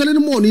ansole ni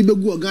mo ni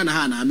begu Ghana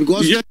ha na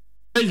because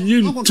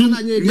tum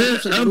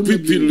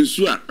MPP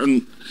lusu a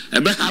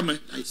ebe ha me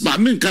ba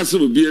me nka se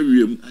obi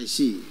awiem I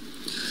see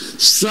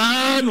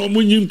sa no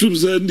mo nyintum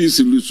sa ndi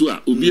si lusu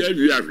a obi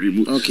awie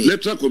ahwemu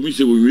electoral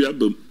commission wo wi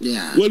abam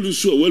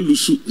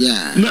walusu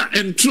na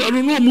entro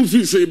no mo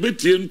fi se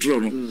betie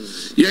entro no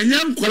ye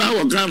nyam kwara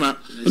wo Ghana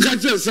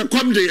nka se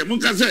kom de mo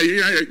nka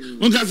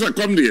se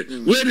kom de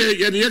we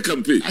de ye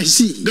campaign I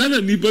see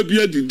Ghana ni ba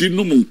bia didi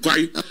no mo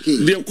nkwai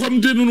de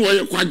kom de no wo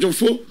ye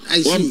kwadwofo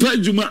on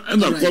pajuma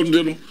na kom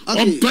de no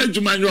on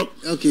pajuma nyo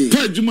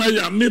pajuma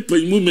ya me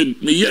payimu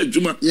me ye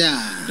adwuma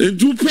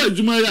edu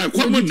pajuma ya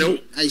kom no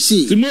I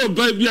see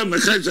baby am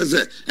kaja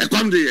say e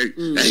kwam de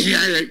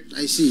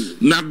I see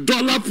na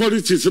dollar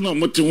politics na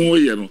mote ho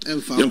ye no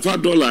ye fa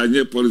dollar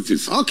anye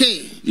politics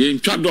okay ye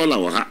ntwa dollar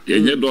wa ha ye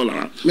nye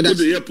dollar o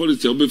de ye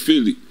politics o be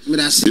faili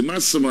the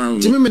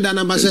maximum timi me da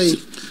number say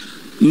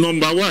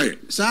number 1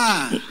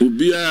 sir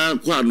obia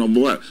kwa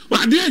number 1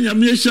 wa de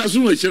anyam ye hia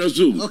so wa hia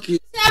so okay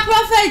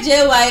Prophet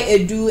JY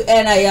Edu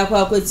ena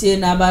yakwa kwetie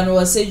na ba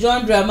no se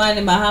John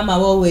Dramani Mahama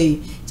wo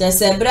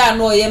Jase bra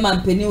no ye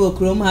mampeni wo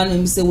krom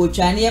hanum se wo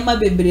twane ye ma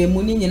bebre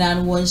mu ni nyina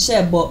no won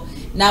hyebo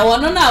na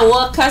wono na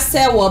wo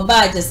kase wo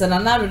ba jase na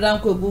na rodan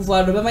ko gufu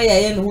ado be ma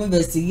ye no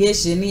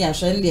investigation ni ya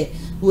hwende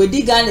we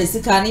di Ghana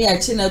sika ni ya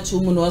china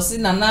tumu no si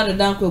na na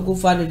rodan ko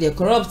gufu ado de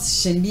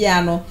corruption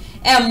bia no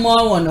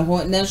emmo won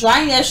ho na so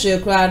anye hwe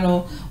kra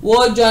no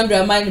wo John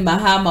Dramani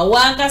Mahama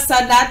wanga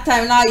sa that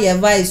time na ye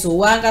vice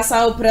wanga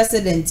sa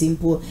president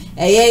impo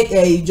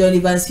John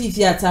Evans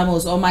Fifi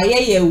Atamos o ma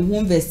ye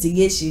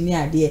investigation ni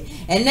ade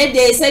ene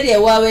dey said ye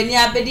wa we ni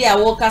abede a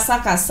wo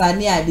kasa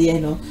ni ade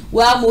no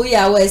wa mu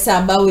ya we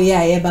sa ba we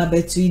ya ye ba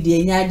betu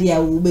ide nya ade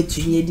a wo betu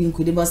nye di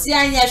nkude bo si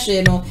anya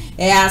hwe no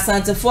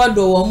Asante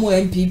Fodo wo mu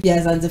MPP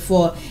Asante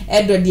for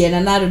edo de na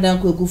na do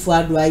ko kufu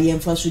ado aye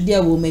mfa so de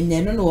wo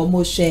menye no wo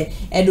mo hwe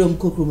edo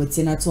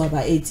mkokromoti na to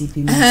aba ATP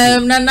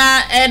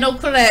na no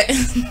correct.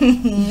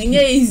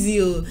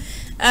 Easy.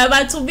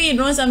 But to be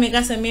no some make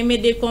us me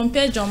they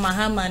compare John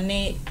Mahama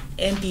ne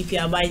MPP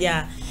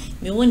abaya.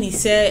 Me when he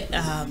say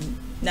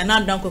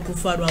Nana Danko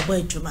Kufuor abo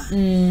adwuma.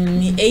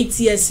 Ni 8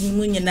 years ni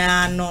mu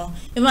nyina no.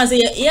 E ma say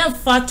ye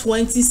fa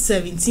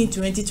 2017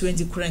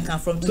 2020 kurenka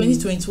from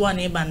 2021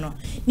 e ba no.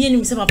 Ni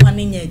enim say papa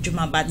ne nya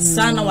adwuma but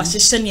sana wa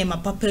hyehye ne ma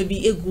papa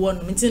bi eguo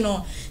no. Nti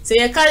no say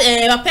ye ka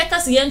papa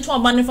se ye nto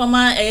oba ne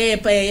fama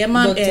ye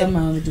ma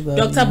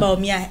Dr.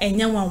 Baumia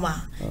enya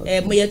wanwa.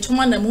 Mo ye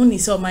toma na mu ni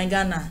say o my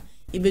Ghana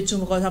e betum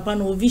because papa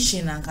no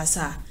vision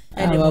ankasa.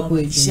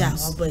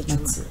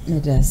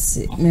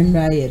 Medasi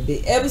memra ye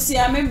be ebusi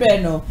a membre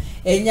no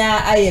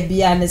enya aye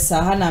bia ne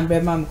sa ha na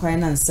membre mam kwan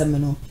na nsem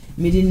no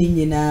medi ni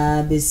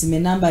nyina besi me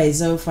number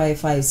is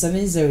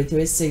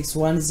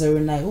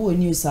 0557036109 o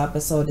news a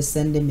person or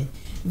send me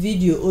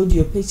video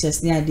audio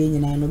pictures ni ade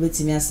nyina no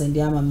betimi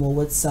asende ama me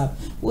WhatsApp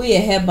we ye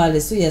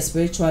herbalist so ye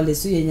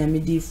spiritualist so ye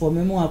nyamedi for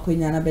me mo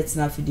akwanya na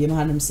betina afidie mo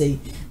hanum say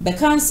be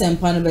kan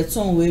sempa no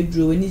beton we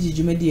duro we ni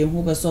jijumedi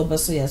ehu be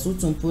so ya so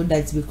tun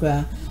product bi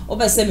kra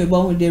obese me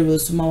bo hu de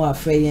rose ma wa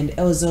frey and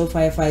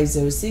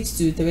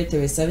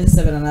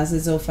 0550623377 and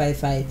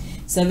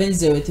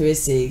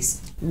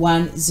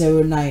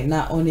 0557036109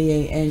 na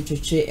only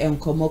entry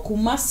enkomo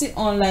Kumasi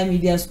online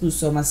media school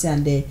so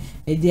masiande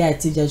media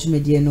atijajume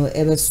no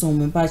ebe so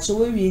me pa che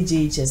we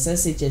JHS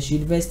SHS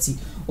University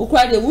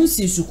okra de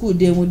wunsi school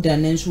de mu da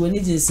nanso woni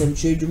jinsem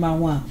tredwuma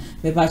ho a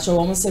me pa che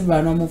wo mo se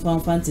bra no mo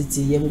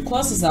fanfantity ye mu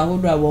courses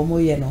ahodo a wo mo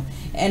ye no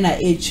ena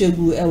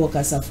etwegu e wo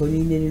kasafoni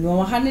ni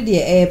no ha ne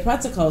de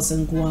practicals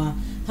nko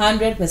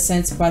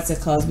 100%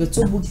 practicals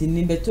beto book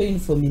ni beto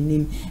uniform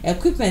ni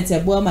equipment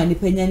ebo ma ni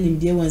panya nim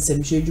de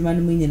wonsem tredwuma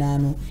no nyina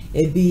no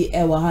ebi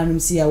e wa hanum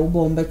si ya wo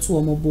bo mbeto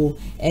o mo bo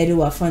e de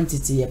wa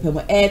fantity ye pemo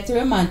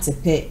 3 months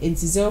pe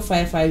into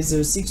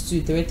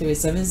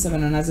 0550623377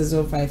 and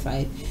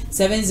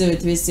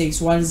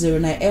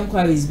 0557036109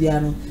 enquiries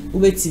biano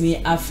ubetimi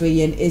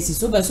afreyen esi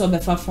so be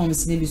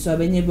forms ni bi so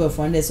abenye be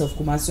founders of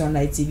Kumasi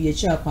online TV e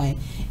chakwan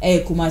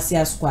Kumasi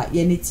Asqua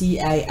ye TI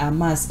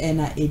Amas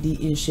ena edi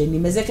insheni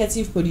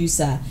executive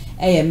producer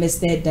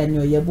Mr.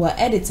 Daniel Yeboa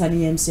editor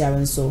ni MC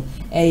Arenso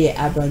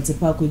Abranti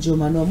Paku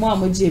Joma no mo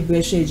amoje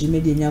breshe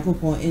ejimedi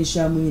nyakopon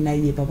insha mu nyina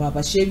ye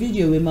papa share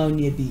video we ma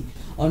oni bi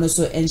ono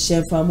so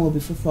enshare famo bi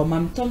fofo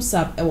mam thumbs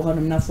up e wo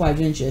honom na fo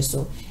adwenche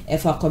so e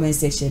fa comment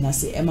section na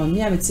se e ma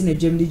mi ameti na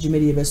dwemdi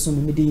jumedi ye beso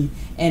mu medi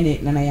ene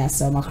nana ya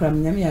sa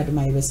makram nyame ya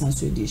doma ye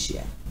besanso edi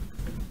hia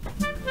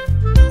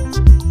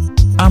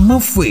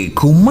Amafwe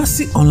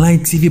Kumasi online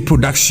TV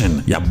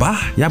production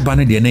yaba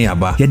ne de ne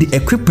yaba ye de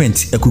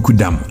equipment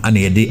ekukudam ana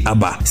ye de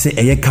aba se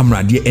eye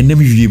camera de enam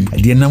wiem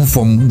de nam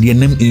fom de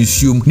enam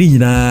ensuom ni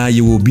nyina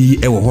ye wo bi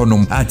e wo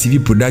honom a TV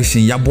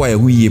production yabo a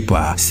hu ye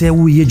pa se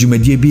wo ye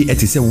dwumadie bi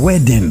etese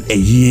wedding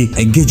eye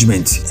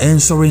engagement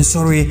and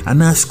sorry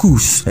ana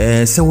schools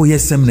se wo ye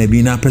seminar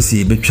bi na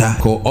pese betwa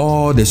ko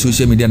all the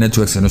social media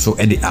networks and so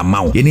e de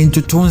amaw ye ni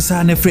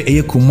ntotonsa na fre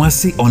eye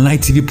Kumasi online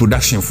TV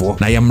production for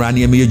na yamra na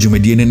ye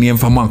dwumadie ne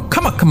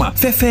Kama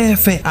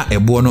fe a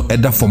ebo no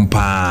eda from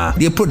pa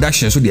the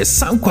production so the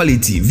sound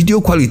quality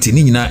video quality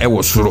ni nyina e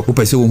wo soro wo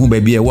pese wo hu ba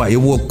bia wa ye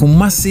wo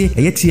Kumasi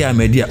eyetia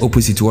media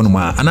opposite one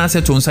ma ana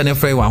se to nsa ne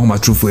frɛ wa homa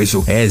true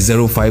so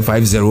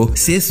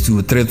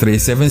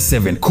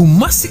 0550623377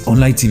 Kumasi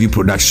online TV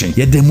production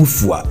ye demu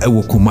fua e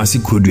wo Kumasi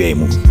kodua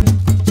mu